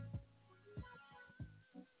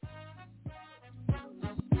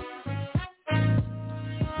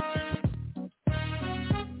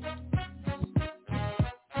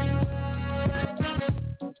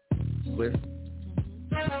 Clear?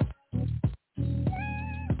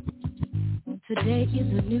 Today is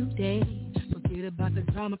a new day. Forget about the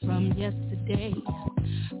drama from yesterday.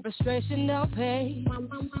 Frustration don't pay.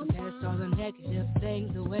 Cast all the negative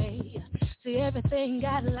things away. See, everything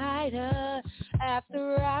got lighter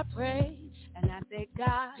after I prayed. And I said,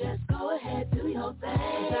 God, just go ahead, do your thing.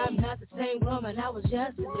 'Cause I'm not the same woman I was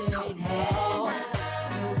yesterday. No,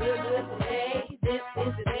 I'm real good today. This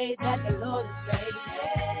is the day that the Lord has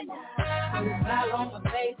made. Put a smile on my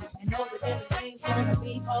face and know that everything's gonna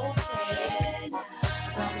be okay.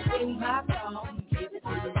 Gonna sing my song, give it to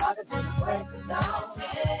the Lord until the break of dawn.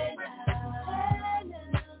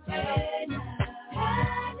 I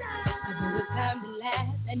know it's time to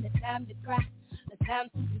laugh and the time to cry. The time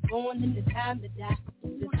to be born and the time to die.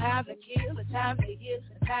 The time to kill, the time to heal,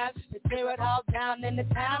 the time to tear it all down and the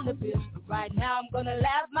time to build. But right now I'm gonna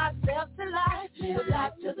laugh myself to life. Live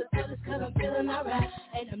life to the fullest 'cause I'm feeling alright.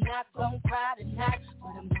 And I'm not gonna cry tonight,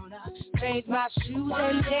 but I'm gonna change my shoes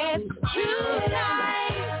and dance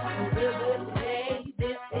tonight. I'm real good today.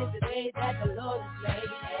 This is the day that the Lord has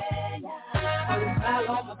made. Put a smile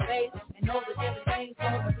on my face and know that everything's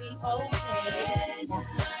gonna be okay.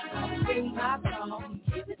 Sing my song,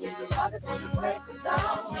 keep it in the water till the break of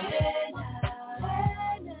dawn.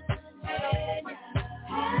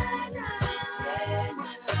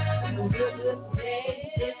 I'm real good today.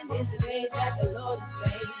 This is the day that the Lord has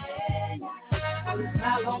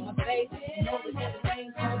Smile on my face, know that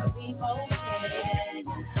everything's gonna be okay.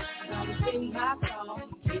 I'm gonna sing my song,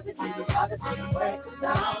 keep it to the heart, it's gonna work the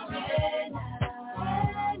song.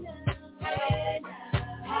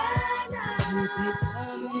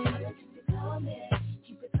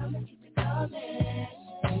 Keep it coming, keep it coming, keep it coming,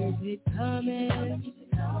 keep it coming, keep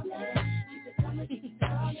it coming, keep it coming, keep it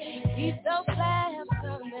coming. Keep those laughs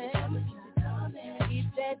coming, keep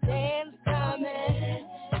that dance coming,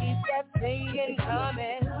 keep that singing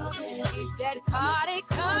coming, keep that party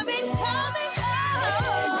coming, coming.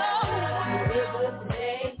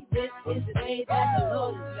 This is the day that the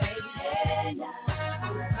Lord has made.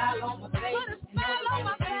 Smile on my face, put a smile on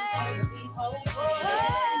my face.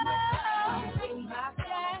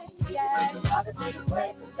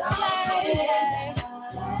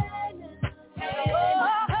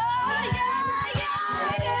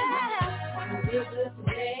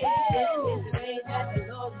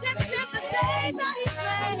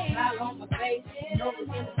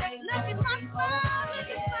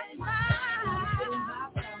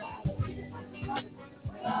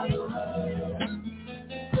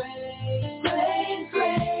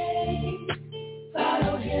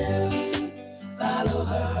 Follow him, follow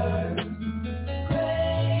her.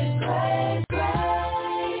 Grace, grace, grace.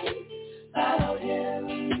 Follow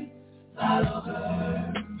him, follow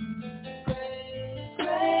her. Grace,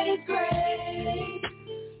 grace, grace.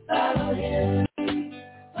 Follow him,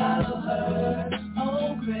 follow her.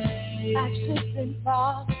 Oh, grace. I tripped and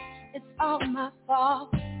fall, it's all my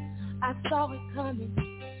fault. I saw it coming,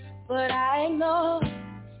 but I ignored.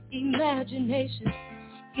 Imagination,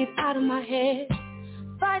 get out of my head.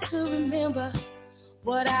 Try to remember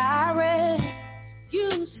what I read.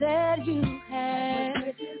 You said you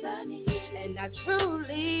had, and I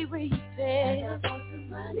truly repent.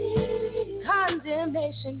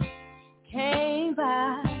 Condemnation came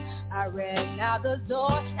by. I ran out the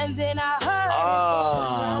door, and then I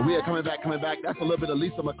heard. We are coming back. That's a little bit of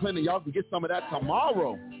Lisa McClendon. Y'all can get some of that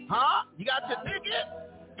tomorrow. Huh? You got your ticket?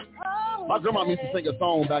 My grandma used to sing a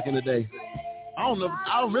song back in the day. I don't know.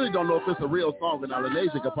 I really don't know if it's a real song, but now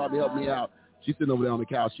Lanasia could probably help me out. She's sitting over there on the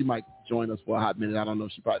couch. She might join us for a hot minute. I don't know.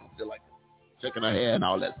 She probably feel like checking her hair and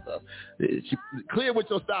all that stuff. She clear with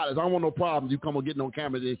your stylist. I don't want no problems. You come on getting on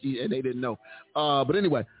camera and they didn't know. But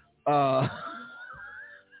anyway, the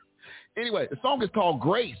song is called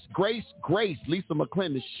Grace. Grace, Grace. Lisa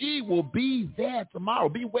McClendon. She will be there tomorrow.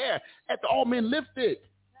 Beware at the All Men Lifted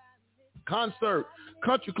concert,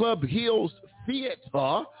 Country Club Hills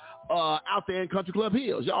Theater. Out there in Country Club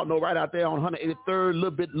Hills. Y'all know right out there on 183rd, a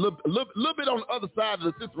little bit on the other side of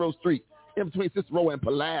the Cicero Street, in between Cicero and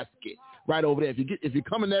Pulaski. Right over there. If you're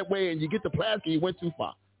coming that way and you get to Pulaski, you went too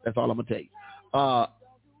far. That's all I'm gonna tell you.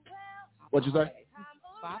 What'd you say?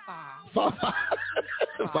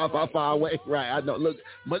 Far away. Right. I know. Look,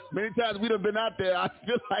 many times we done been out there. I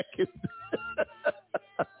feel like it's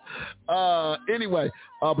anyway,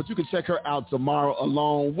 but you can check her out tomorrow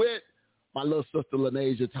along with my little sister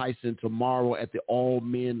Lanasia Tyson tomorrow at the All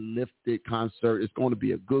Men Lifted concert. It's going to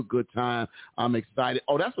be a good time. I'm excited.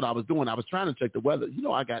 Oh, that's what I was doing. I was trying to check the weather. You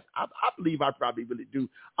know, I believe I probably really do.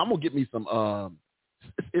 I'm going to get me some,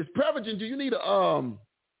 is Prevagen, do you need a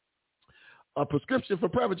prescription for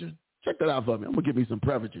Prevagen? Check that out for me. I'm going to get me some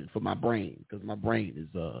Prevagen for my brain because my brain is,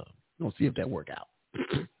 going to see if that work out.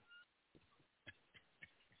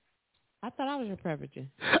 I thought I was your Prevagen.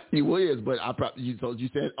 You is, but I probably you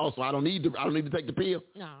said. Oh, so I don't need to take the pill.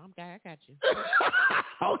 No, okay, I got you.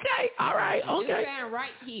 Okay, all right, okay. Just sign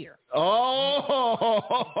right here.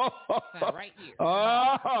 Oh, sign right here.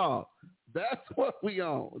 Oh, that's what we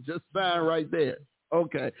on. Just sign right there.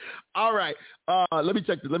 Okay, all right. Let me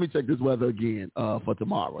check this weather again for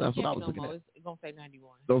tomorrow. That's what I was looking at. It's gonna say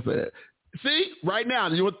 91. Don't say that. See, right now,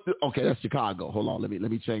 okay, that's Chicago. Hold on, let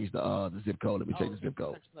me change the zip code. Let me change the zip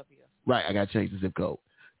code. Right, I got to change the zip code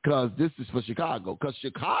because this is for Chicago. Because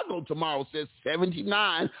Chicago tomorrow says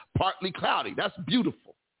 79, partly cloudy. That's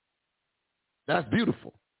beautiful. That's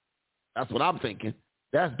beautiful. That's what I'm thinking.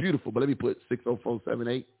 That's beautiful. But let me put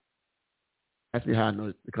 60478. Ask me how I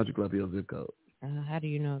know the Country Club Hills zip code. How do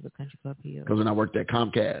you know the Country Club Hills? Because when I worked at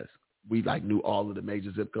Comcast, we knew all of the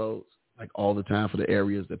major zip codes. All the time for the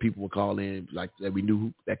areas that people would call in, that we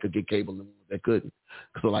knew that could get cable and that couldn't.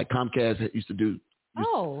 So Comcast used to do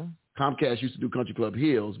Country Club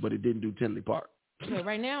Hills, but it didn't do Tinley Park. So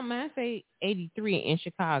right now, mine say 83 in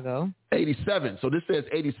Chicago. 87. So this says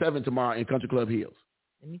 87 tomorrow in Country Club Hills.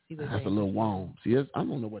 Let me see what that's a little warm. See, I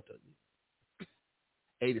don't know what the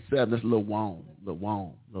 87. That's a little warm.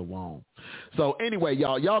 So anyway,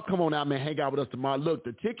 y'all come on out, man. Hang out with us tomorrow. Look,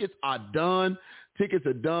 the tickets are done. Tickets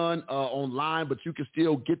are done online, but you can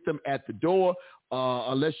still get them at the door.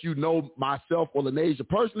 Unless you know myself or Lanasia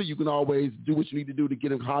personally, you can always do what you need to do to get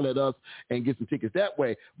them, holler at us, and get some tickets that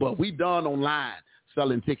way. But we done online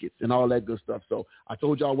selling tickets and all that good stuff. So I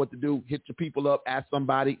told y'all what to do. Hit your people up, ask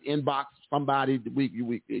somebody, inbox somebody. We'll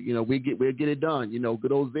get it done.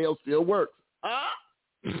 Good old Zelle still works.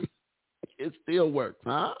 It still works,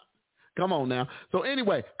 huh? Come on now. So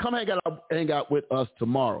anyway, come hang out with us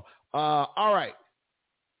tomorrow. All right.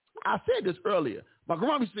 I said this earlier. My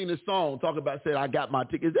grandma sing this song talking about, said, I got my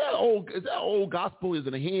ticket. Is that old gospel? Is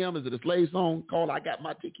it a hymn? Is it a slave song called I Got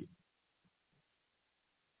My Ticket?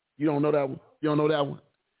 You don't know that one? You don't know that one?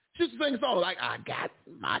 She used to sing a song like, I got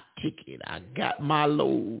my ticket. I got my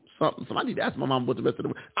load. Something. I need to ask my mama what the rest of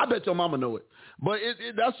the I bet your mama know it. But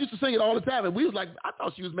she used to sing it all the time. And we was like, I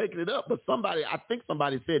thought she was making it up. But I think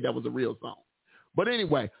somebody said that was a real song. But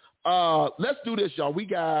anyway, let's do this, y'all. We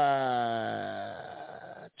got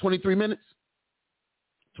 23 minutes.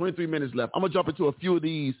 23 minutes left. I'm going to jump into a few of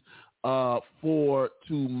these for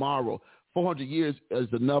tomorrow. 400 years is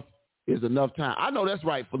enough time. I know that's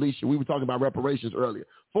right, Felicia. We were talking about reparations earlier.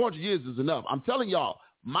 400 years is enough. I'm telling y'all,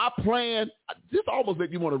 my plan, this almost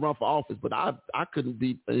makes me want to run for office, but I couldn't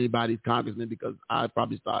be anybody's congressman because I'd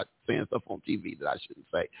probably start saying stuff on TV that I shouldn't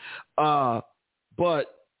say. But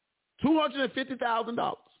 $250,000.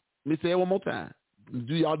 Let me say it one more time.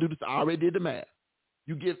 Do y'all do this? I already did the math.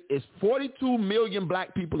 It's 42 million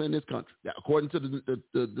black people in this country, according to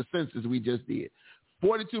the census we just did.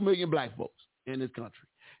 42 million black folks in this country.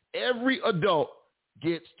 Every adult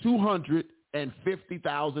gets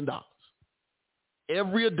 $250,000.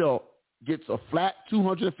 Every adult gets a flat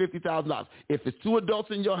 $250,000. If it's two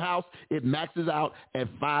adults in your house, it maxes out at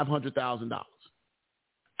 $500,000.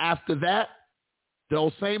 After that,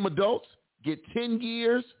 those same adults get 10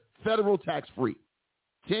 years federal tax-free,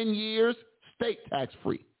 10 years state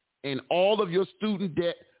tax-free, and all of your student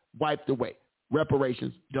debt wiped away.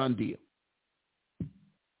 Reparations, done deal.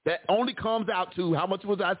 That only comes out to, how much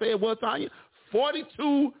was I say it was, Tanya? $10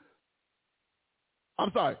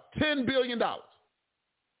 billion.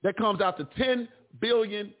 That comes out to $10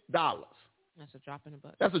 billion. That's a drop in the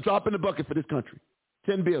bucket. That's a drop in the bucket for this country.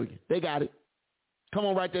 $10 billion. They got it. Come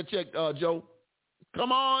on, write that check, Joe.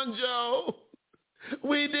 Come on, Joe.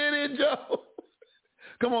 We did it, Joe.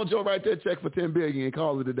 Come on, Joe, write that check for $10 billion and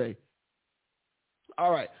call it a day.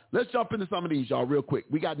 All right, let's jump into some of these, y'all, real quick.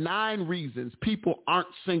 We got 9 reasons people aren't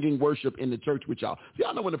singing worship in the church with y'all. So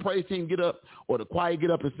y'all know when the praise team get up or the choir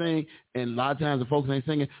get up and sing, and a lot of times the folks ain't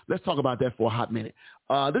singing. Let's talk about that for a hot minute.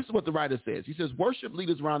 This is what the writer says. He says, worship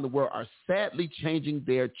leaders around the world are sadly changing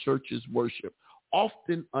their church's worship,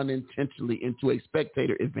 often unintentionally, into a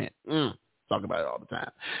spectator event. Talk about it all the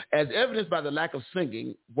time. As evidenced by the lack of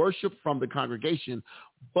singing, worship from the congregation.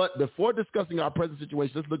 But before discussing our present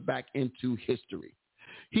situation, let's look back into history.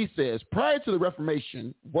 He says, prior to the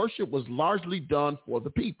Reformation, worship was largely done for the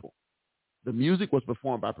people. The music was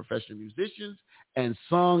performed by professional musicians and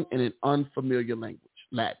sung in an unfamiliar language,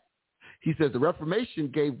 Latin. He says the Reformation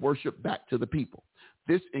gave worship back to the people.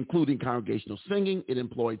 This including congregational singing. It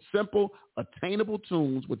employed simple, attainable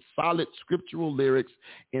tunes with solid scriptural lyrics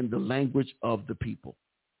in the language of the people.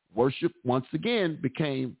 Worship once again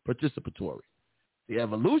became participatory. The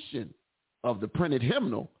evolution of the printed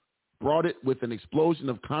hymnal brought it with an explosion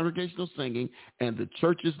of congregational singing, and the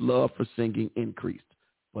church's love for singing increased.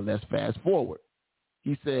 Well, let's fast forward.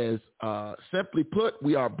 He says, simply put,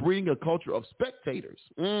 we are breeding a culture of spectators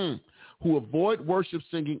who avoid worship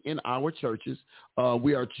singing in our churches.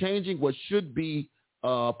 We are changing what should be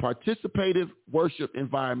a participative worship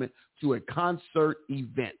environment to a concert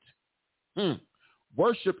event.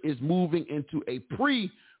 Worship is moving into a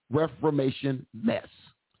pre-Reformation mess.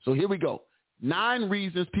 So here we go. 9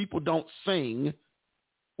 reasons people don't sing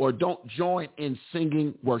or don't join in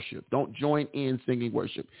singing worship. Don't join in singing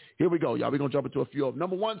worship. Here we go, y'all. We're going to jump into a few of them.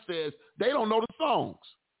 Number 1 says they don't know the songs.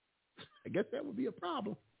 I guess that would be a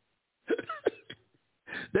problem.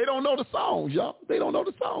 They don't know the songs, y'all. They don't know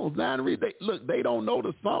the songs. 9 reasons. They don't know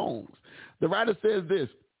the songs. The writer says this.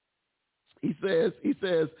 He says,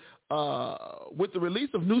 with the release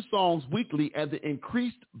of new songs weekly and the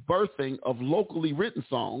increased birthing of locally written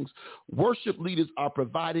songs, worship leaders are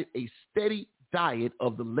provided a steady diet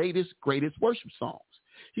of the latest, greatest worship songs.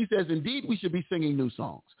 He says, indeed, we should be singing new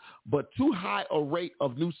songs, but too high a rate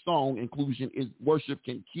of new song inclusion in worship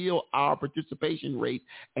can kill our participation rate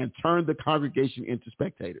and turn the congregation into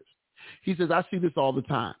spectators. He says, I see this all the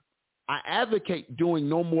time. I advocate doing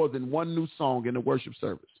no more than 1 new song in the worship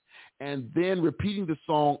service, and then repeating the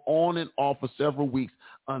song on and off for several weeks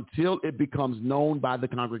until it becomes known by the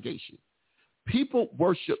congregation. People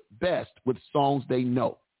worship best with songs they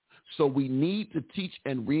know. So we need to teach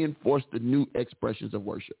and reinforce the new expressions of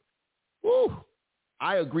worship. Woo!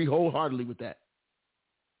 I agree wholeheartedly with that.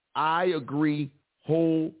 I agree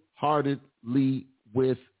wholeheartedly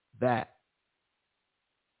with that.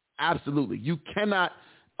 Absolutely. You cannot,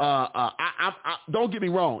 don't get me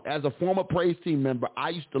wrong. As a former praise team member, I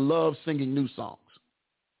used to love singing new songs.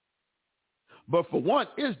 But for one,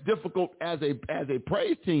 it's difficult as a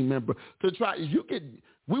praise team member to try.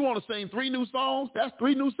 We want to sing 3 new songs. That's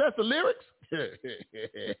 3 new sets of lyrics.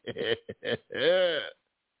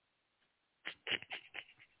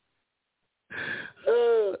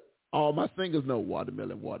 All my singers know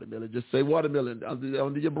watermelon, watermelon. Just say watermelon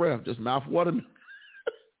under your breath. Just mouth watermelon.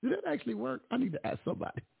 Did that actually work? I need to ask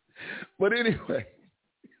somebody. But anyway,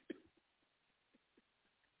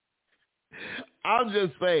 I'm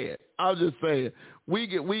just saying. We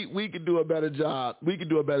can do a better job.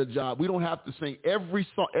 We don't have to sing every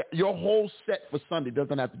song. Your whole set for Sunday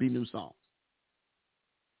doesn't have to be new songs.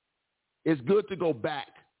 It's good to go back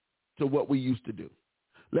to what we used to do.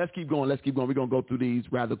 Let's keep going. We're going to go through these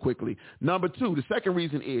rather quickly. Number 2, the second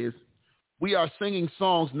reason is we are singing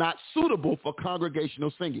songs not suitable for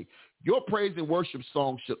congregational singing. Your praise and worship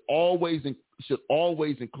songs should always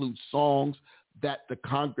include songs that the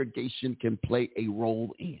congregation can play a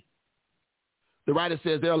role in. The writer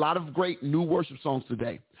says there are a lot of great new worship songs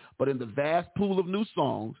today, but in the vast pool of new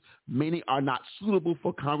songs, many are not suitable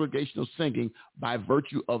for congregational singing by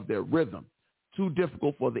virtue of their rhythm, too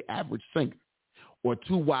difficult for the average singer, or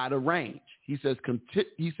too wide a range. He says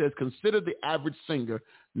consider the average singer,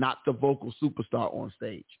 not the vocal superstar on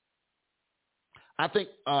stage. I think,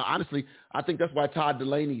 honestly, that's why Todd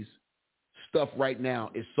Delaney's stuff right now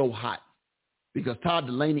is so hot, because Todd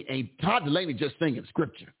Delaney just singing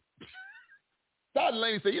scripture. Todd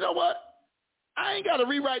Delaney said, you know what? I ain't got to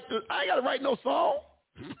write no song.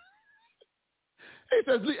 He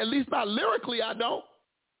says, at least not lyrically, I don't.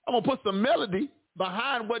 I'm going to put some melody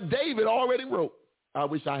behind what David already wrote. I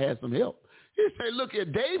wish I had some help. He said, look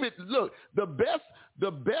at David. Look, the best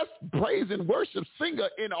praise and worship singer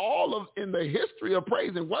in the history of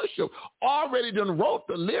praise and worship already done wrote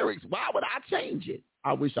the lyrics. Why would I change it?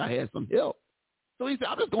 I wish I had some help. So he said,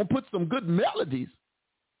 I'm just going to put some good melodies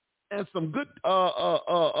and some good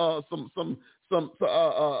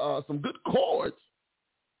some good chords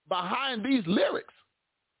behind these lyrics,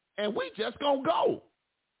 and we just gonna go.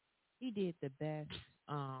 He did the best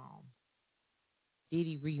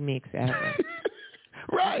Diddy remix ever.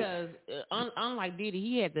 Right. Because unlike Diddy,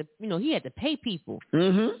 he had to pay people.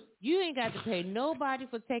 Mm-hmm. You ain't got to pay nobody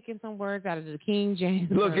for taking some words out of the King James.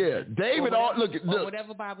 Look here, David. Look,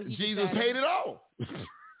 whatever Bible he Jesus decided. paid it all.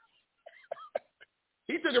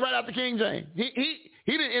 He took it right out the King James. He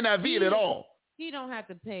didn't NIV it at all. He don't have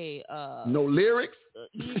to pay. No lyrics.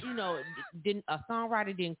 Didn't a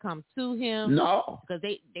songwriter didn't come to him? No, because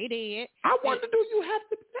they did. I wonder, do you have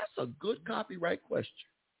to? That's a good copyright question.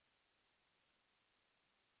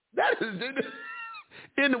 That is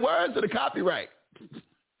in the words of the copyright.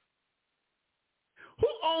 Who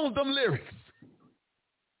owns them lyrics?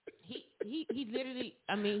 He literally.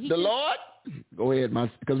 The Lord. Go ahead,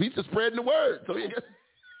 because he's just spreading the word. So who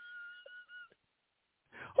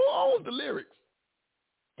owns the lyrics?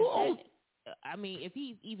 Who owns? If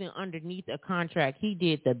he's even underneath a contract, he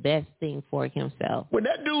did the best thing for himself. When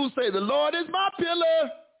that dude say, "The Lord is my pillar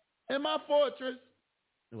and my fortress,"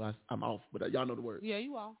 I'm off, but y'all know the words. Yeah,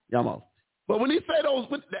 you are. Yeah, I'm off. But when he say those,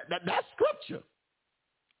 that's scripture.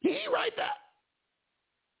 He ain't write that.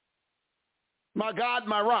 My God,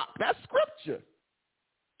 my rock. That's scripture.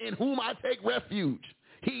 In whom I take refuge.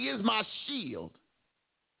 He is my shield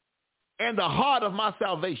and the heart of my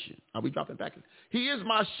salvation. Are we dropping back? He is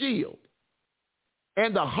my shield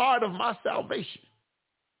and the heart of my salvation.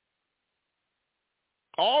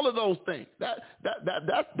 All of those things. That's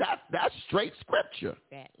straight scripture.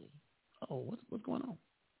 Exactly. Oh, what's going on?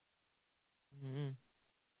 Mm-hmm.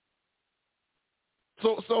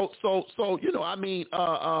 So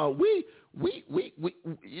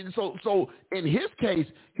in his case,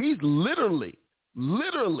 he's literally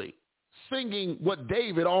singing what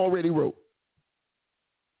David already wrote.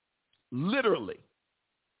 Literally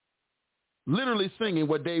singing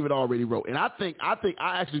what David already wrote. And I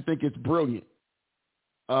actually think it's brilliant.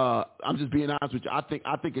 I'm just being honest with you. I think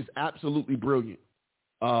it's absolutely brilliant.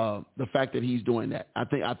 The fact that he's doing that. I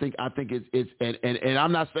think it's and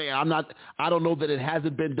I'm not saying I don't know that it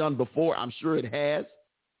hasn't been done before. I'm sure it has.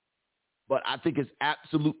 But I think it's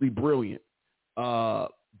absolutely brilliant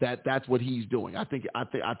that's what he's doing. I think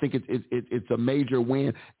it's a major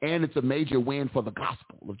win, and it's a major win for the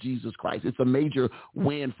gospel of Jesus Christ. It's a major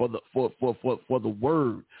win for the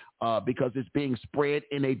word because it's being spread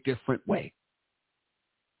in a different way.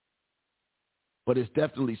 But it's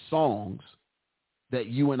definitely songs that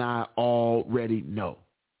you and I already know.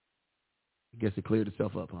 I guess it cleared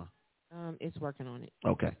itself up, huh? It's working on it.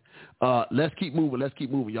 Okay. Let's keep moving,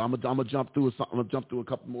 y'all. I'm gonna jump through a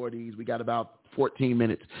couple more of these. We got about 14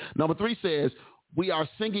 minutes. Number 3 says, we are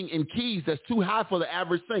singing in keys that's too high for the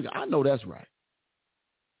average singer. I know that's right.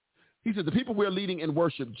 He said, the people we're leading in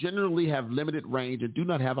worship generally have limited range and do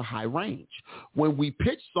not have a high range. When we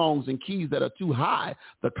pitch songs in keys that are too high,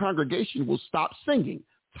 the congregation will stop singing,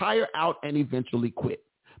 tire out, and eventually quit.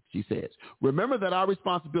 She says, remember that our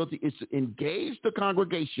responsibility is to engage the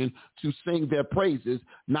congregation to sing their praises,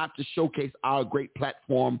 not to showcase our great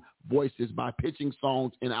platform voices by pitching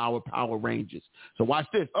songs in our power ranges. So watch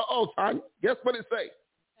this. Tanya, guess what it say?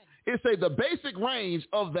 It say the basic range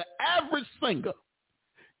of the average singer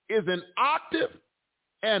is an octave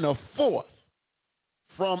and a fourth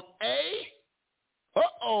from A,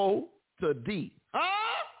 to D.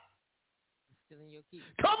 Huh? Still in your key.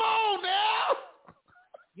 Come on now.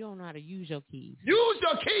 You don't know how to use your keys. Use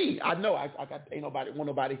your key. I know. I ain't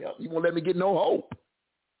nobody help. You won't let me get no hope.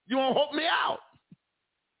 You won't help me out.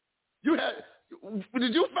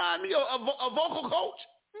 Did you find me a vocal coach?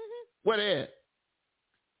 Mm-hmm. Where they at?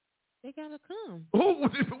 They gotta come. Who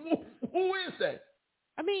is that?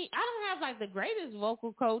 I mean, I don't have like the greatest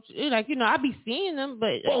vocal coach. Like, I be seeing them,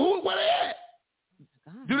 but Well, where they at?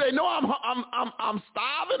 God. Do they know I'm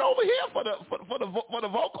starving over here for the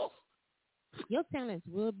vocals? Your talents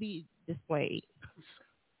will be displayed.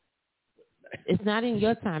 It's not in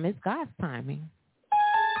your time. It's God's timing.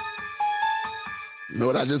 You know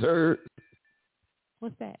what I just heard?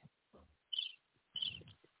 What's that?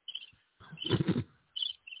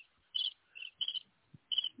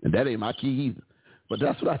 And that ain't my key either. But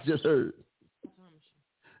that's what I just heard.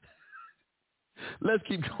 Let's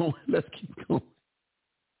keep going.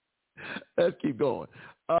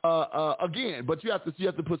 Again, but you have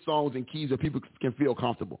to put songs in keys that people can feel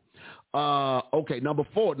comfortable. Okay, number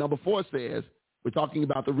 4 says, we're talking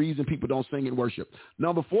about the reason people don't sing in worship.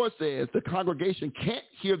 Number 4 says the congregation can't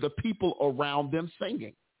hear the people around them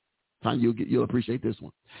singing. You'll appreciate this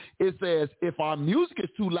one. It says, if our music is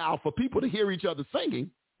too loud for people to hear each other singing,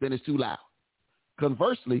 then it's too loud.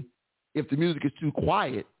 Conversely, if the music is too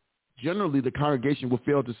quiet, generally the congregation will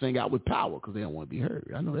fail to sing out with power because they don't want to be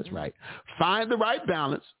heard. I know that's right. Find the right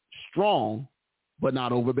balance, strong, but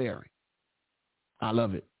not overbearing. I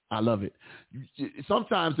love it.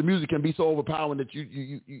 Sometimes the music can be so overpowering that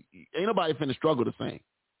you ain't nobody finna struggle to sing.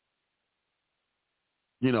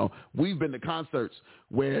 We've been to concerts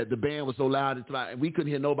where the band was so loud and we couldn't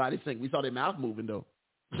hear nobody sing. We saw their mouth moving though,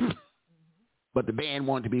 but the band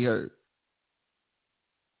wanted to be heard.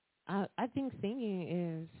 I think singing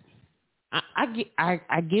is.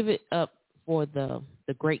 I give it up for the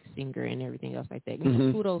great singer and everything else like that.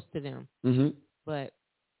 Kudos to them. Mm-hmm. But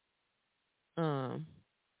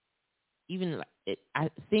even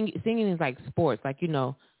singing is like sports. Like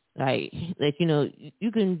you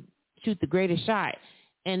can shoot the greatest shot,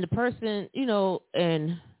 and the person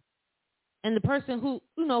and the person who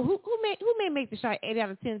may make the shot 8 out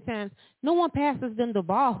of 10 times, no one passes them the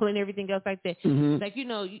ball and everything else like that. Mm-hmm. Like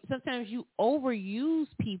sometimes you overuse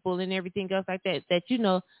people and everything else like that. That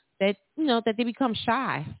that they become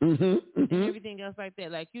shy and everything else like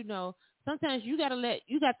that. Like sometimes you got to let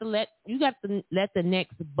the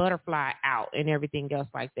next butterfly out and everything else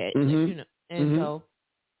like that. Mm-hmm. Like, and so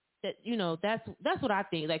that that's what I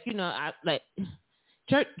think. Like I like.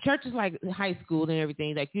 Church is like high school and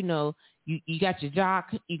everything. Like, you got your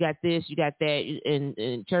jock, you got this, you got that.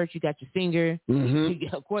 In church, you got your singer.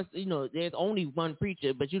 Mm-hmm. Of course, there's only one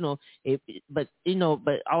preacher, but but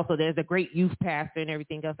also there's a great youth pastor and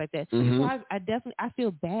everything else like that. Mm-hmm. So I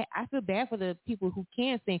feel bad. I feel bad for the people who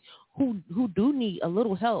can sing, who do need a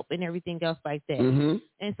little help and everything else like that. Mm-hmm.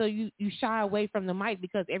 And so you shy away from the mic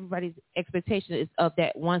because everybody's expectation is of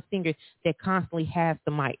that one singer that constantly has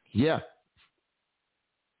the mic. Yeah.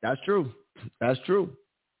 That's true. But look,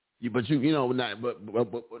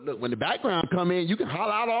 when the background come in, you can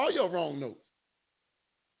holler out all your wrong notes.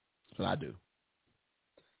 That's what I do.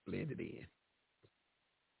 Blend it in.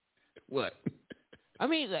 What?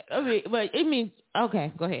 Okay,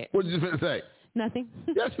 go ahead. What did you going to say? Nothing.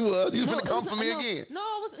 Yes, you was. You was going to come for me again.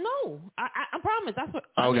 No. I promise. That's what.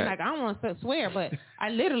 Okay. I mean, I don't want to swear, but I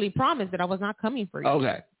literally promised that I was not coming for you.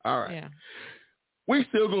 Okay. All right. Yeah. We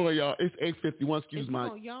still going, y'all. It's 8:51. Excuse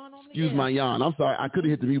my yawn. I'm sorry. I could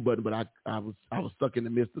have hit the mute button, but I was stuck in the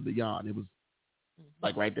midst of the yawn. It was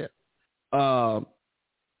like right there.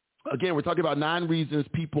 Again, we're talking about 9 reasons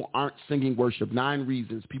people aren't singing worship. 9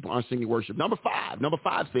 reasons people aren't singing worship. Number 5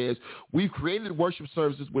 says, we've created worship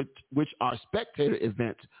services which are spectator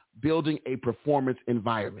events, building a performance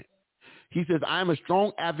environment. He says, I am a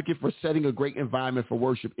strong advocate for setting a great environment for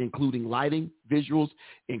worship, including lighting, visuals,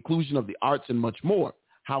 inclusion of the arts, and much more.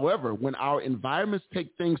 However, when our environments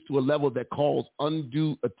take things to a level that calls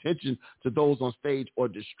undue attention to those on stage or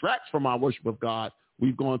distracts from our worship of God,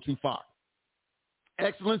 we've gone too far.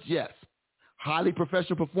 Excellence, yes. Highly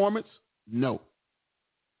professional performance, no.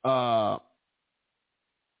 I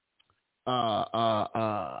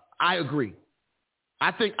agree.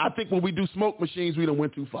 I think when we do smoke machines, we done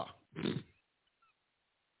went too far.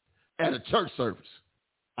 At a church service,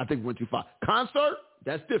 I think we went too far. Concert,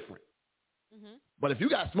 that's different. Mm-hmm. But if you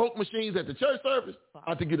got smoke machines at the church service,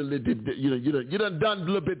 I think you done done a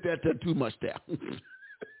little bit that too much there. Mm-hmm.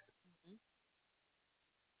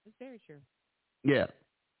 It's very true. Yeah.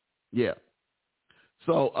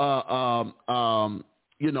 So,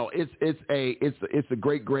 it's a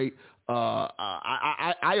great.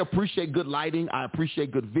 I appreciate good lighting. I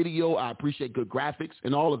appreciate good video. I appreciate good graphics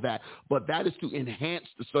and all of that. But that is to enhance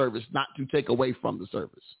the service, not to take away from the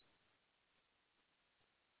service.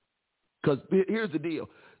 Because here's the deal: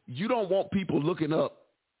 you don't want people looking up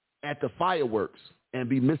at the fireworks and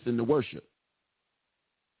be missing the worship.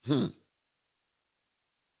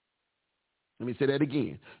 Let me say that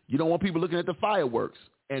again. You don't want people looking at the fireworks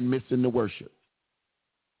and missing the worship.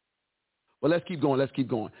 Well, let's keep going.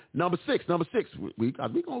 Number six. We're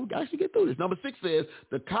going to actually get through this. Number 6 says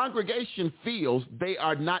the congregation feels they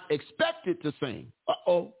are not expected to sing.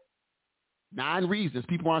 9 reasons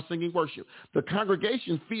people aren't singing worship. The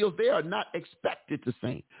congregation feels they are not expected to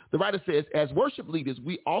sing. The writer says, as worship leaders,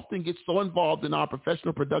 we often get so involved in our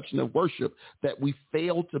professional production of worship that we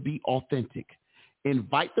fail to be authentic.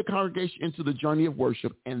 Invite the congregation into the journey of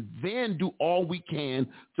worship, and then do all we can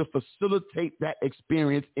to facilitate that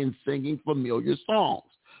experience in singing familiar songs.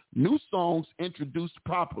 New songs introduced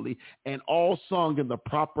properly and all sung in the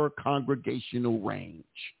proper congregational range.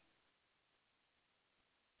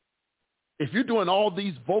 If you're doing all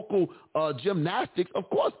these vocal gymnastics, of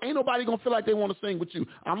course, ain't nobody going to feel like they want to sing with you.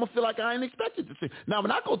 I'm going to feel like I ain't expected to sing. Now,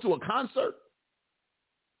 when I go to a concert,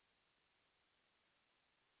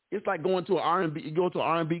 it's like going to an R&B. You go to an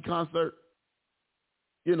R&B concert,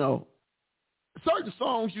 certain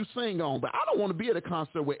songs you sing on, but I don't want to be at a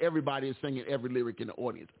concert where everybody is singing every lyric in the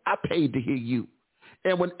audience. I paid to hear you.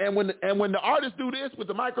 And when the artists do this with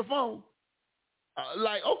the microphone,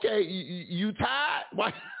 like, okay, you tired?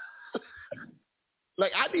 Why?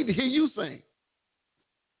 Like, I need to hear you sing.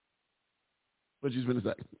 What you going to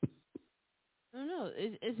say? I don't know.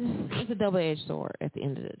 It's a double-edged sword at the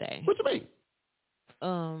end of the day. What you mean?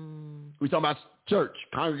 We talking about church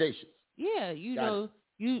congregations. Yeah, you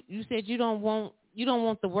said you don't want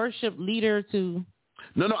the worship leader to.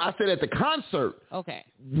 No, I said at the concert. Okay.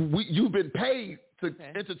 You've been paid to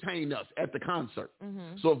entertain us at the concert.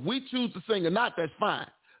 Mm-hmm. So if we choose to sing or not, that's fine.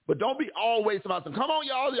 But don't be always about them. Come on,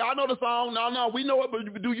 y'all know the song. No, we know it,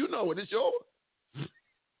 but do you know it? It's yours.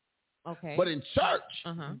 Okay. But in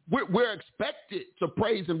church, we're expected to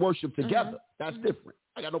praise and worship together. That's different.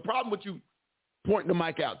 I got no problem with you pointing the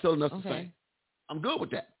mic out, telling us to sing. I'm good with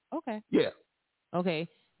that. Okay. Yeah. Okay.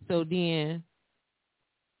 So then,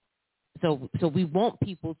 so we want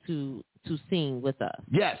people to sing with us.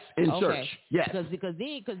 Yes, in church. Yes. Because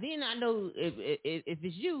then I know if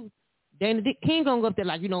it's you, then the king gonna go up there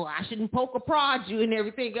like, I shouldn't poke or prod you and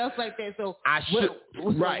everything else like that. So I should.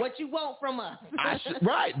 Right. What you want from us? I should,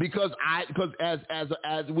 right. Because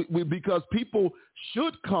because people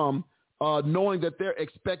should come knowing that they're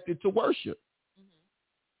expected to worship.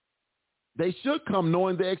 They should come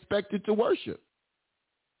knowing they're expected to worship.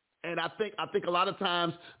 And I think a lot of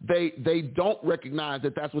times they don't recognize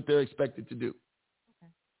that that's what they're expected to do.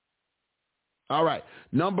 Okay. All right.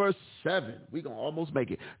 Number 7. We're going to almost make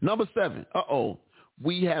it. Number 7.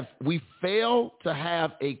 We fail to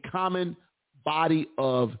have a common body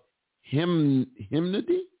of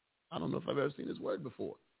hymnody. I don't know if I've ever seen this word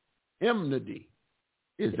before. Hymnody.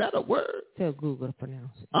 Is that a word? Tell Google to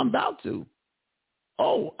pronounce it. I'm about to.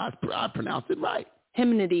 Oh, I pronounced it right.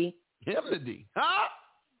 Hymnody. Huh?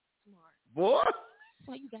 Smart. Boy. That's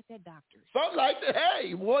why you got that doctorate. Something like that.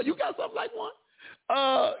 Hey, boy, you got something like one.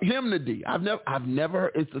 Hymnody. I've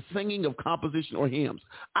never, it's the singing of composition or hymns.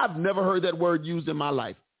 I've never heard that word used in my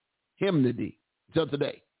life. Hymnody. Till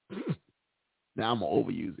today. Now I'm going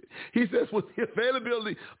to overuse it. He says, with the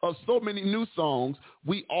availability of so many new songs,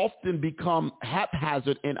 we often become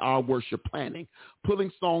haphazard in our worship planning,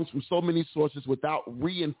 pulling songs from so many sources without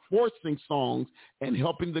reinforcing songs and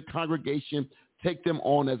helping the congregation take them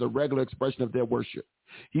on as a regular expression of their worship.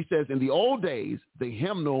 He says, in the old days, the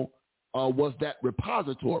hymnal was that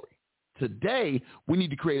repository. Today, we need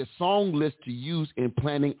to create a song list to use in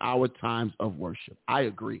planning our times of worship. I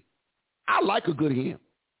agree. I like a good hymn.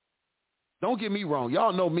 Don't get me wrong.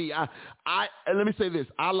 Y'all know me. I let me say this.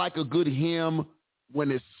 I like a good hymn when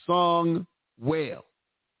it's sung well.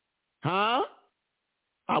 Huh?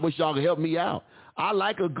 I wish y'all could help me out. I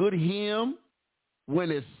like a good hymn when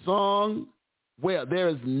it's sung well. There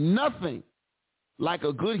is nothing like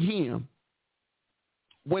a good hymn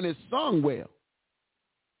when it's sung well.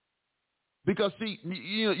 Because see,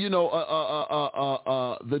 the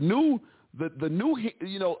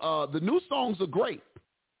new songs are great.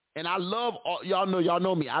 And I love, y'all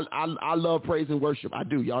know me. I love praise and worship. I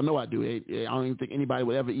do. Y'all know I do. I don't even think anybody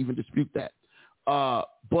would ever even dispute that.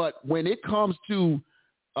 But when it comes to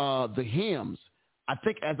the hymns, I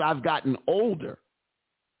think as I've gotten older,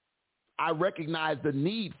 I recognize the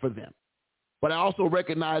need for them. But I also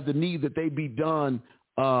recognize the need that they be done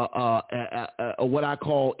what I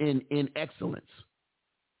call in excellence.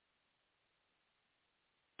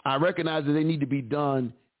 I recognize that they need to be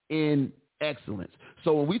done in excellence.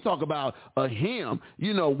 So when we talk about a hymn,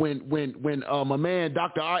 when my man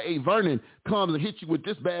Dr. R.A. Vernon comes and hits you with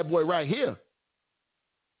this bad boy right here.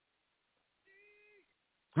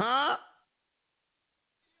 Huh?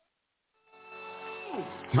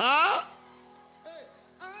 Huh?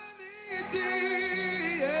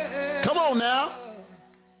 Come on now.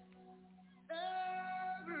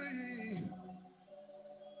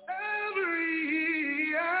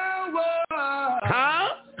 Every hour. Huh?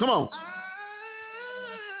 Come on.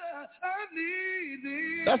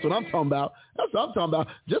 That's what I'm talking about. That's what I'm talking about.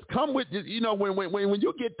 Just come with, when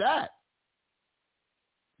you get that,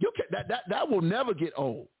 that will never get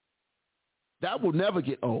old. That will never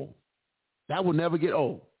get old. That will never get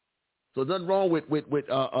old. So nothing wrong with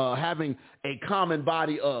having a common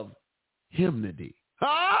body of hymnody.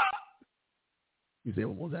 Huh? You say,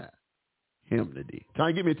 what was that? Hymnody. Try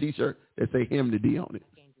to give me a T-shirt that say hymnody on it.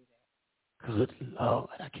 Good Lord,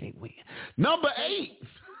 I can't win. Number 8.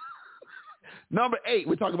 Number 8,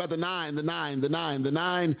 we're talking about the nine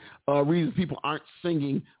reasons people aren't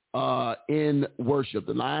singing in worship.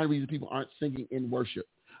 The 9 reasons people aren't singing in worship.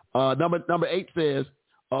 Number 8 says,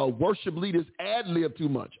 worship leaders ad-lib too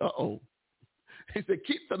much. Uh-oh. He said,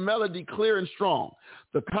 keep the melody clear and strong.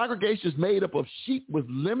 The congregation is made up of sheep with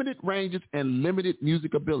limited ranges and limited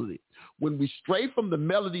music ability. When we stray from the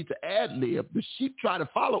melody to ad-lib, the sheep try to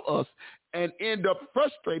follow us and end up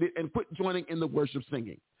frustrated and quit joining in the worship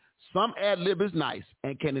singing. Some ad-lib is nice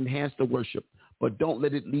and can enhance the worship, but don't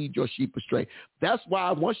let it lead your sheep astray. That's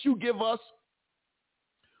why once you give us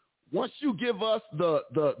the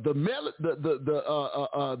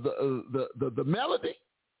melody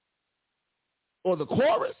or the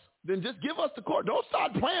chorus, then just give us the chorus. Don't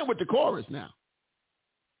start playing with the chorus now.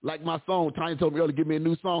 Like my song, Tiny told me earlier to give me a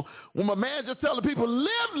new song. When my man just telling people, live,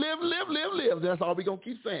 live, live, live, live, that's all we're going to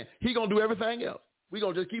keep saying. He going to do everything else. We're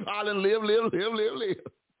going to just keep hollering, live, live, live, live, live.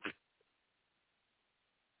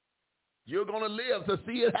 You're going to live to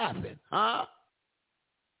see it happen, huh?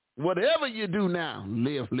 Whatever you do now,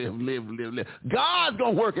 live, live, live, live, live. God's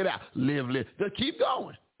going to work it out. Live, live. Just keep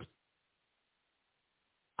going.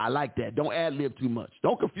 I like that. Don't ad-lib too much.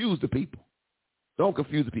 Don't confuse the people. Don't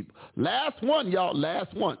confuse the people. Last one, y'all.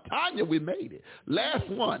 Last one. Tanya, we made it. Last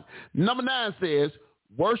one. Number 9 says,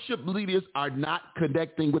 worship leaders are not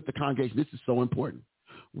connecting with the congregation. This is so important.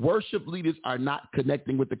 Worship leaders are not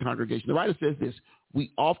connecting with the congregation. The writer says this,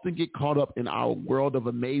 we often get caught up in our world of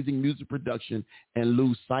amazing music production and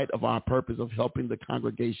lose sight of our purpose of helping the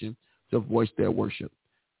congregation to voice their worship.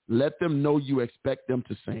 Let them know you expect them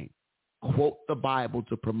to sing. Quote the Bible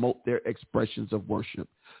to promote their expressions of worship.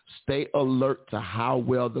 Stay alert to how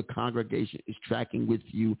well the congregation is tracking with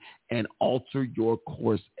you and alter your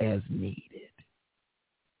course as needed.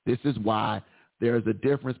 This is why there is a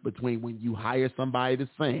difference between when you hire somebody to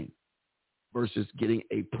sing versus getting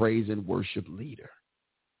a praise and worship leader.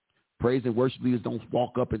 Praise and worship leaders don't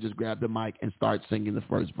walk up and just grab the mic and start singing the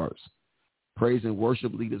first verse. Praise and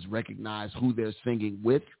worship leaders recognize who they're singing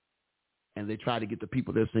with, and they try to get the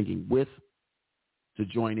people they're singing with to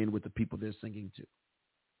join in with the people they're singing to.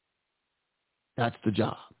 That's the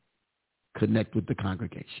job. Connect with the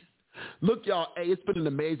congregation. Look, y'all, hey, it's been an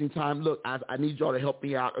amazing time. Look, I need y'all to help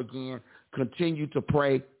me out again. Continue to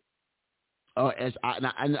pray. As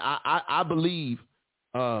I believe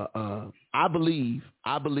I believe,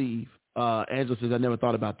 Angela says, I never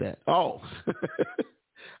thought about that. Oh,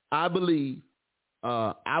 I believe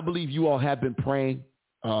you all have been praying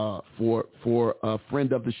for a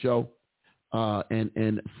friend of the show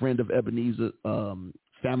and friend of Ebenezer,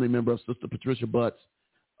 family member of Sister Patricia Butts.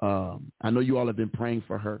 I know you all have been praying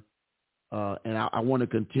for her, and I want to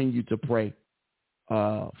continue to pray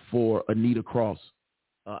for Anita Cross.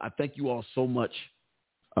 I thank you all so much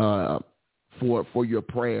for your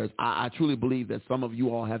prayers. I truly believe that some of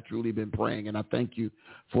you all have truly been praying, and I thank you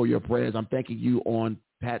for your prayers. I'm thanking you on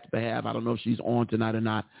Pat's behalf. I don't know if she's on tonight or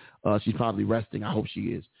not. She's probably resting. I hope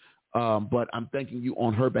she is. But I'm thanking you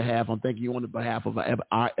on her behalf. I'm thanking you on the behalf of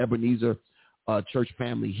our Ebenezer church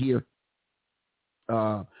family here.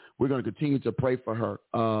 We're going to continue to pray for her.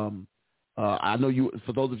 I know you,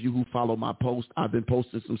 for those of you who follow my post, I've been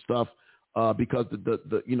posting some stuff because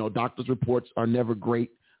the doctor's reports are never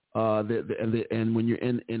great. And when you're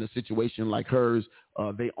in a situation like hers,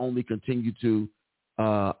 they only continue to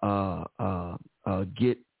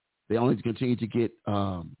get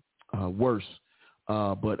worse.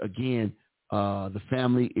 But again, the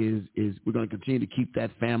family is we're going to continue to keep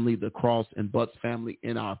that family, the Cross and Butts family,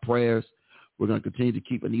 in our prayers. We're going to continue to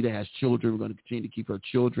keep Anita has children. We're going to continue to keep her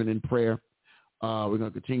children in prayer. We're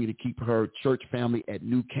going to continue to keep her church family at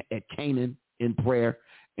Canaan in prayer,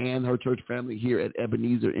 and her church family here at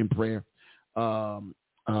Ebenezer in prayer. And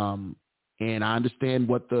I understand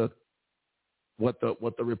what the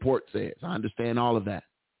report says. I understand all of that.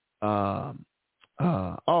 Oh,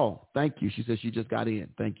 thank you. She says she just got in.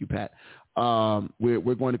 Thank you, Pat.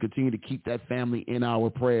 We're going to continue to keep that family in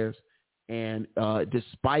our prayers. And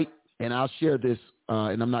despite, and I'll share this,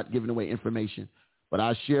 and I'm not giving away information, but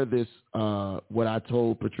I'll share this, what I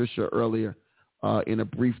told Patricia earlier in a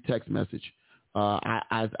brief text message.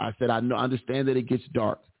 I said, I understand that it gets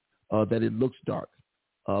dark, that it looks dark,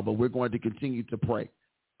 but we're going to continue to pray.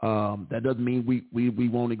 That doesn't mean we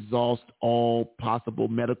won't exhaust all possible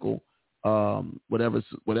medical whatever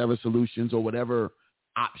solutions or whatever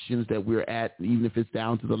options that we're at, even if it's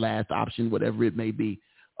down to the last option, whatever it may be.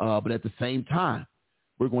 But at the same time,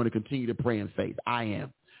 we're going to continue to pray in faith. I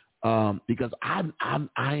am, because I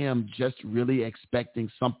am just really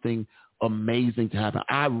expecting something amazing to happen.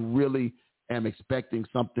 I really am expecting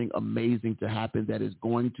something amazing to happen that is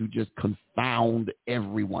going to just confound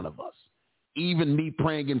every one of us. Even me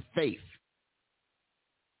praying in faith,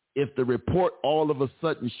 if the report all of a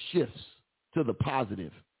sudden shifts to the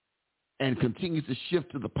positive and continues to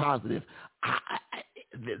shift to the positive,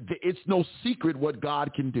 it's no secret what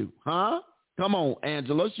God can do. Huh? Come on,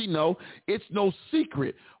 Angela. She know it's no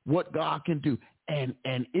secret what God can do. And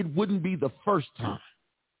it wouldn't be the first time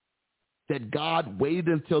that God waited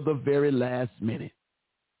until the very last minute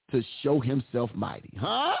to show himself mighty.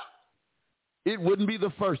 Huh? It wouldn't be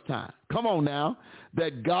the first time. Come on now.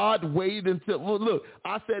 That God waited until, well, look,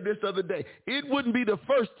 I said this the other day. It wouldn't be the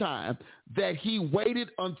first time that he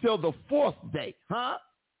waited until the fourth day. Huh?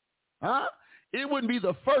 Huh? It wouldn't be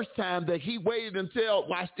the first time that he waited until,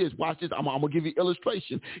 watch this. I'm going to give you an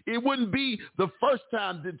illustration. It wouldn't be the first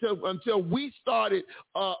time until we started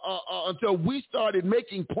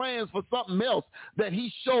making plans for something else that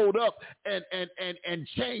he showed up and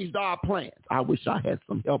changed our plans. I wish I had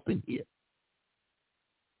some help in here.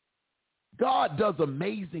 God does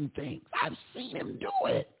amazing things. I've seen him do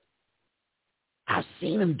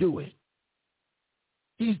it.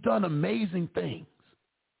 He's done amazing things.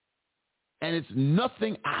 And it's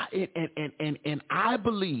nothing, and I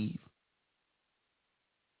believe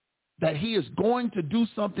that he is going to do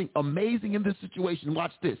something amazing in this situation.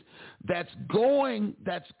 Watch this. It's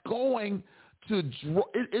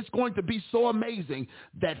going to be so amazing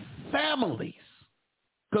that families,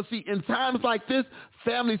 because see, in times like this,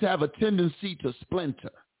 families have a tendency to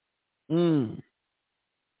splinter. You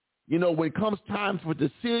know, when it comes time for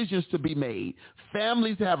decisions to be made,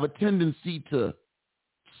 families have a tendency to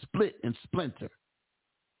split and splinter.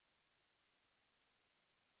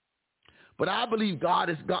 But I believe God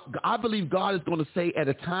is going to say at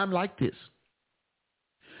a time like this,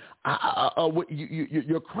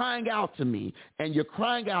 you're crying out to me,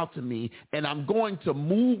 and I'm going to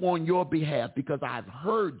move on your behalf because I've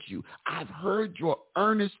heard you. I've heard your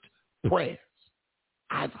earnest prayers.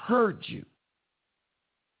 I've heard you.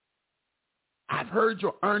 I've heard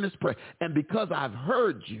your earnest prayer. And because I've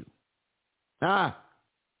heard you,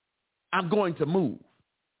 I'm going to move.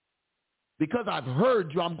 Because I've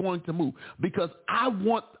heard you, I'm going to move. Because I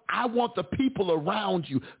want the people around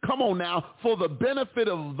you, come on now, for the benefit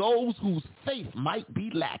of those whose faith might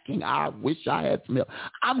be lacking. I wish I had some help.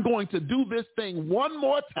 I'm going to do this thing one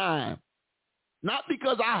more time Not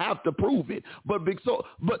because I have to prove it, but just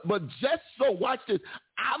so, watch this,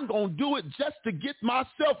 I'm going to do it just to get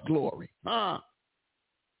myself glory. I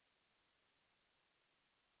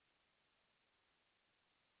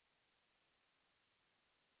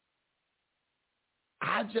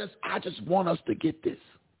just want us to get this.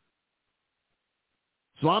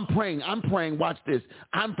 So I'm praying, watch this.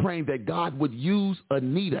 I'm praying that God would use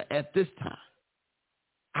Anita at this time.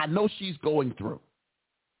 I know she's going through.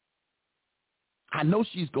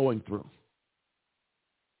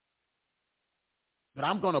 But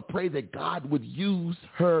I'm going to pray that God would use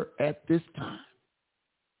her at this time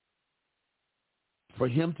for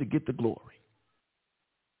him to get the glory.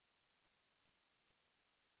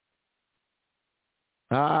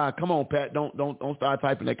 Come on, Pat. Don't start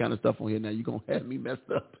typing that kind of stuff on here now. You're going to have me messed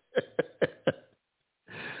up.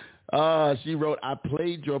 She wrote, I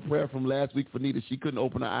played your prayer from last week for Nita. She couldn't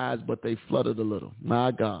open her eyes, but they fluttered a little.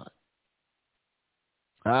 My God.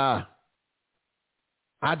 I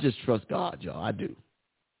just trust God, y'all. I do.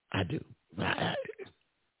 I do.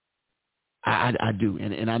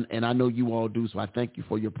 And I know you all do, so I thank you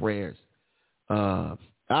for your prayers. Come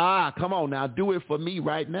on now. Do it for me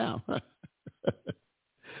right now.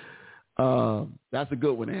 That's a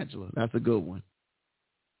good one, Angela. That's a good one.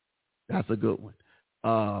 And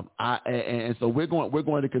so we're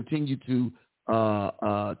going to continue to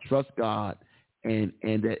trust God and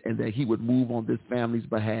that he would move on this family's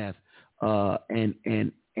behalf. And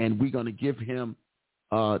we're going to give him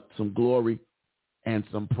some glory and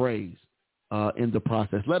some praise in the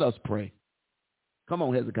process. Let us pray. Come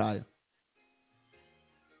on, Hezekiah.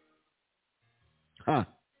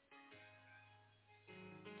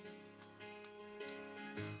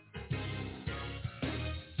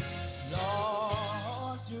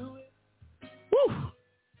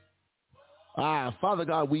 Father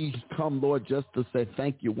God, we come, Lord, just to say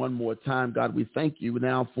thank you one more time. God, we thank you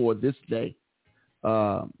now for this day.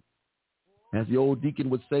 As the old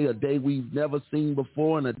deacon would say, a day we've never seen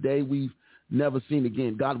before and a day we've never seen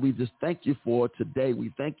again. God, we just thank you for today.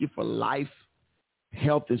 We thank you for life,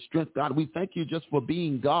 health, and strength. God, we thank you just for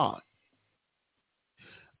being God.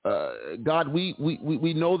 God, we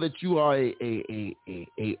know that you are a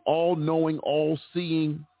all-knowing,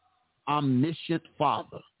 all-seeing, omniscient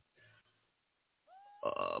Father.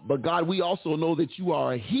 But God, we also know that you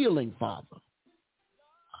are a healing Father.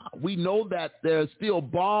 We know that there's still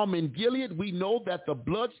balm in Gilead. We know that the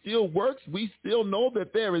blood still works. We still know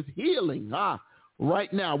that there is healing.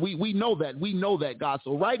 Right now, we know that. We know that, God.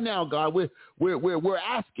 So right now, God, we're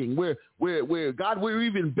asking. We're God. We're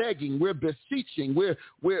even begging. We're beseeching. We're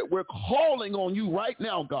calling on you right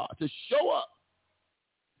now, God, to show up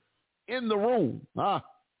in the room.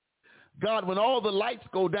 God, when all the lights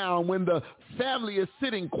go down, when the family is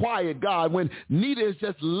sitting quiet, God, when Nita is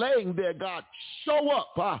just laying there, God, show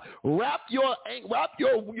up. Wrap your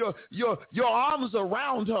arms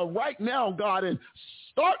around her right now, God, and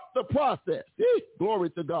start the process.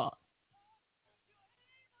 Glory to God.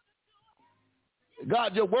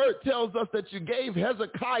 God, your word tells us that you gave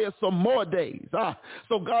Hezekiah some more days.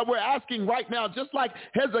 So, God, we're asking right now, just like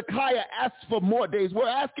Hezekiah asked for more days, we're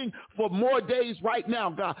asking for more days right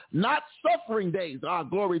now, God. Not suffering days,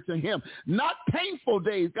 glory to him. Not painful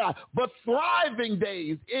days, God, but thriving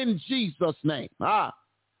days in Jesus' name. God,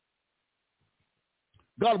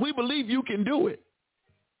 we believe you can do it.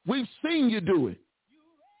 We've seen you do it.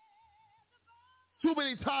 Too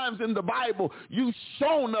many times in the Bible, you've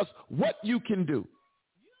shown us what you can do.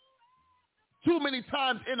 Too many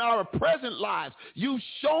times in our present lives, you've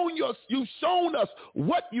shown us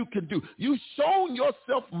what you can do. You've shown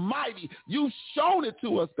yourself mighty. You've shown it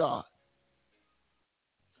to us, God.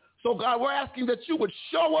 So, God, we're asking that you would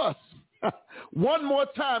show us one more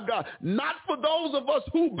time, God, not for those of us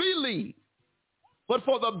who believe, but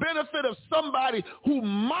for the benefit of somebody who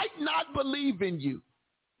might not believe in you.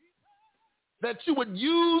 That you would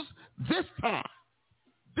use this time,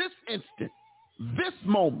 this instant, this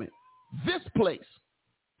moment, this place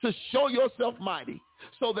to show yourself mighty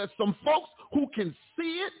so that some folks who can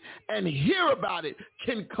see it and hear about it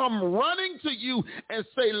can come running to you and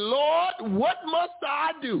say, Lord, what must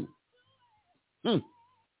I do to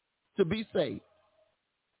be saved?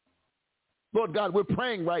 Lord God, we're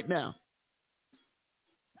praying right now.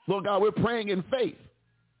 Lord God, we're praying in faith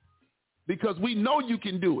because we know you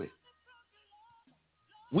can do it.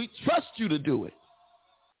 We trust you to do it.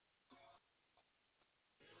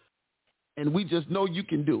 And we just know you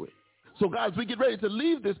can do it. So, guys, we get ready to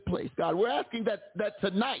leave this place, God. We're asking that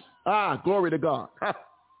tonight, glory to God.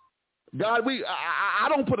 God, I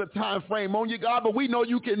don't put a time frame on you, God, but we know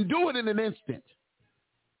you can do it in an instant.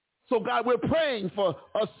 So, God, we're praying for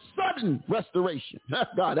a sudden restoration.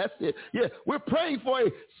 God, that's it. Yeah, we're praying for a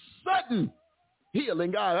sudden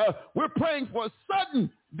healing, God. We're praying for a sudden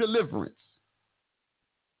deliverance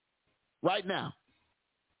right now.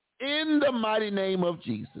 In the mighty name of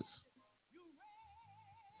Jesus,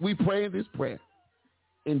 we pray this prayer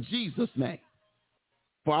in Jesus' name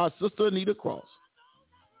for our sister Anita Cross.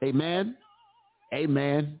 Amen,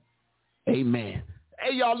 amen, amen.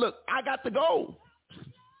 Hey, y'all, look, I got to go.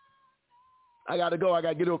 I got to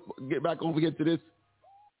get back over here to this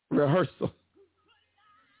rehearsal.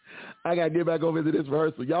 I got to get back over to this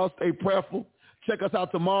rehearsal. Y'all stay prayerful. Check us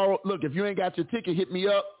out tomorrow. Look, if you ain't got your ticket, hit me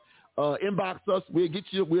up. Inbox us. We'll get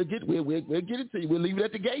you. We'll get it to you. We'll leave it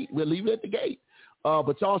at the gate.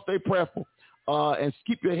 But y'all stay prayerful and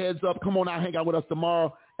keep your heads up. Come on out, hang out with us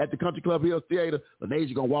tomorrow at the Country Club Hills Theater.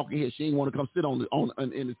 Lanasia gonna walk in here. She ain't want to come sit in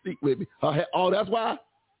the seat with me. That's why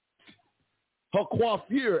her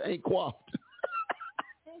coiffure ain't coiffed.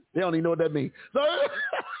 They don't even know what that means. So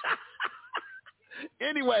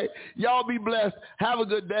anyway, y'all be blessed. Have a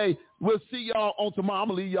good day. We'll see y'all on tomorrow. I'm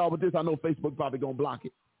gonna leave y'all with this. I know Facebook probably gonna block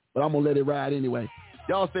it, but I'm going to let it ride anyway.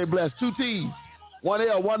 Y'all stay blessed. 2 T's, 1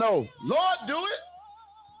 L, 1 O. Lord, do it.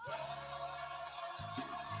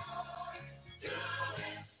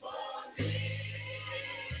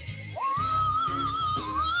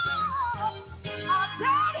 I'm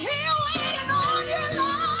down here waiting on you,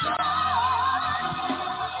 Lord.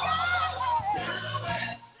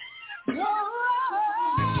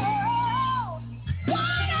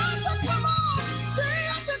 Come on, bring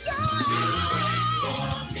up the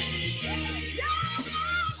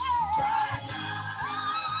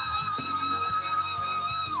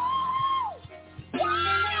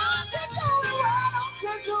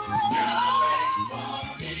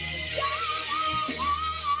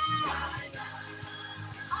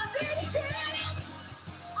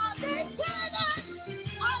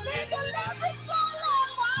I need deliverance, Lord,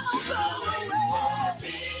 while I'm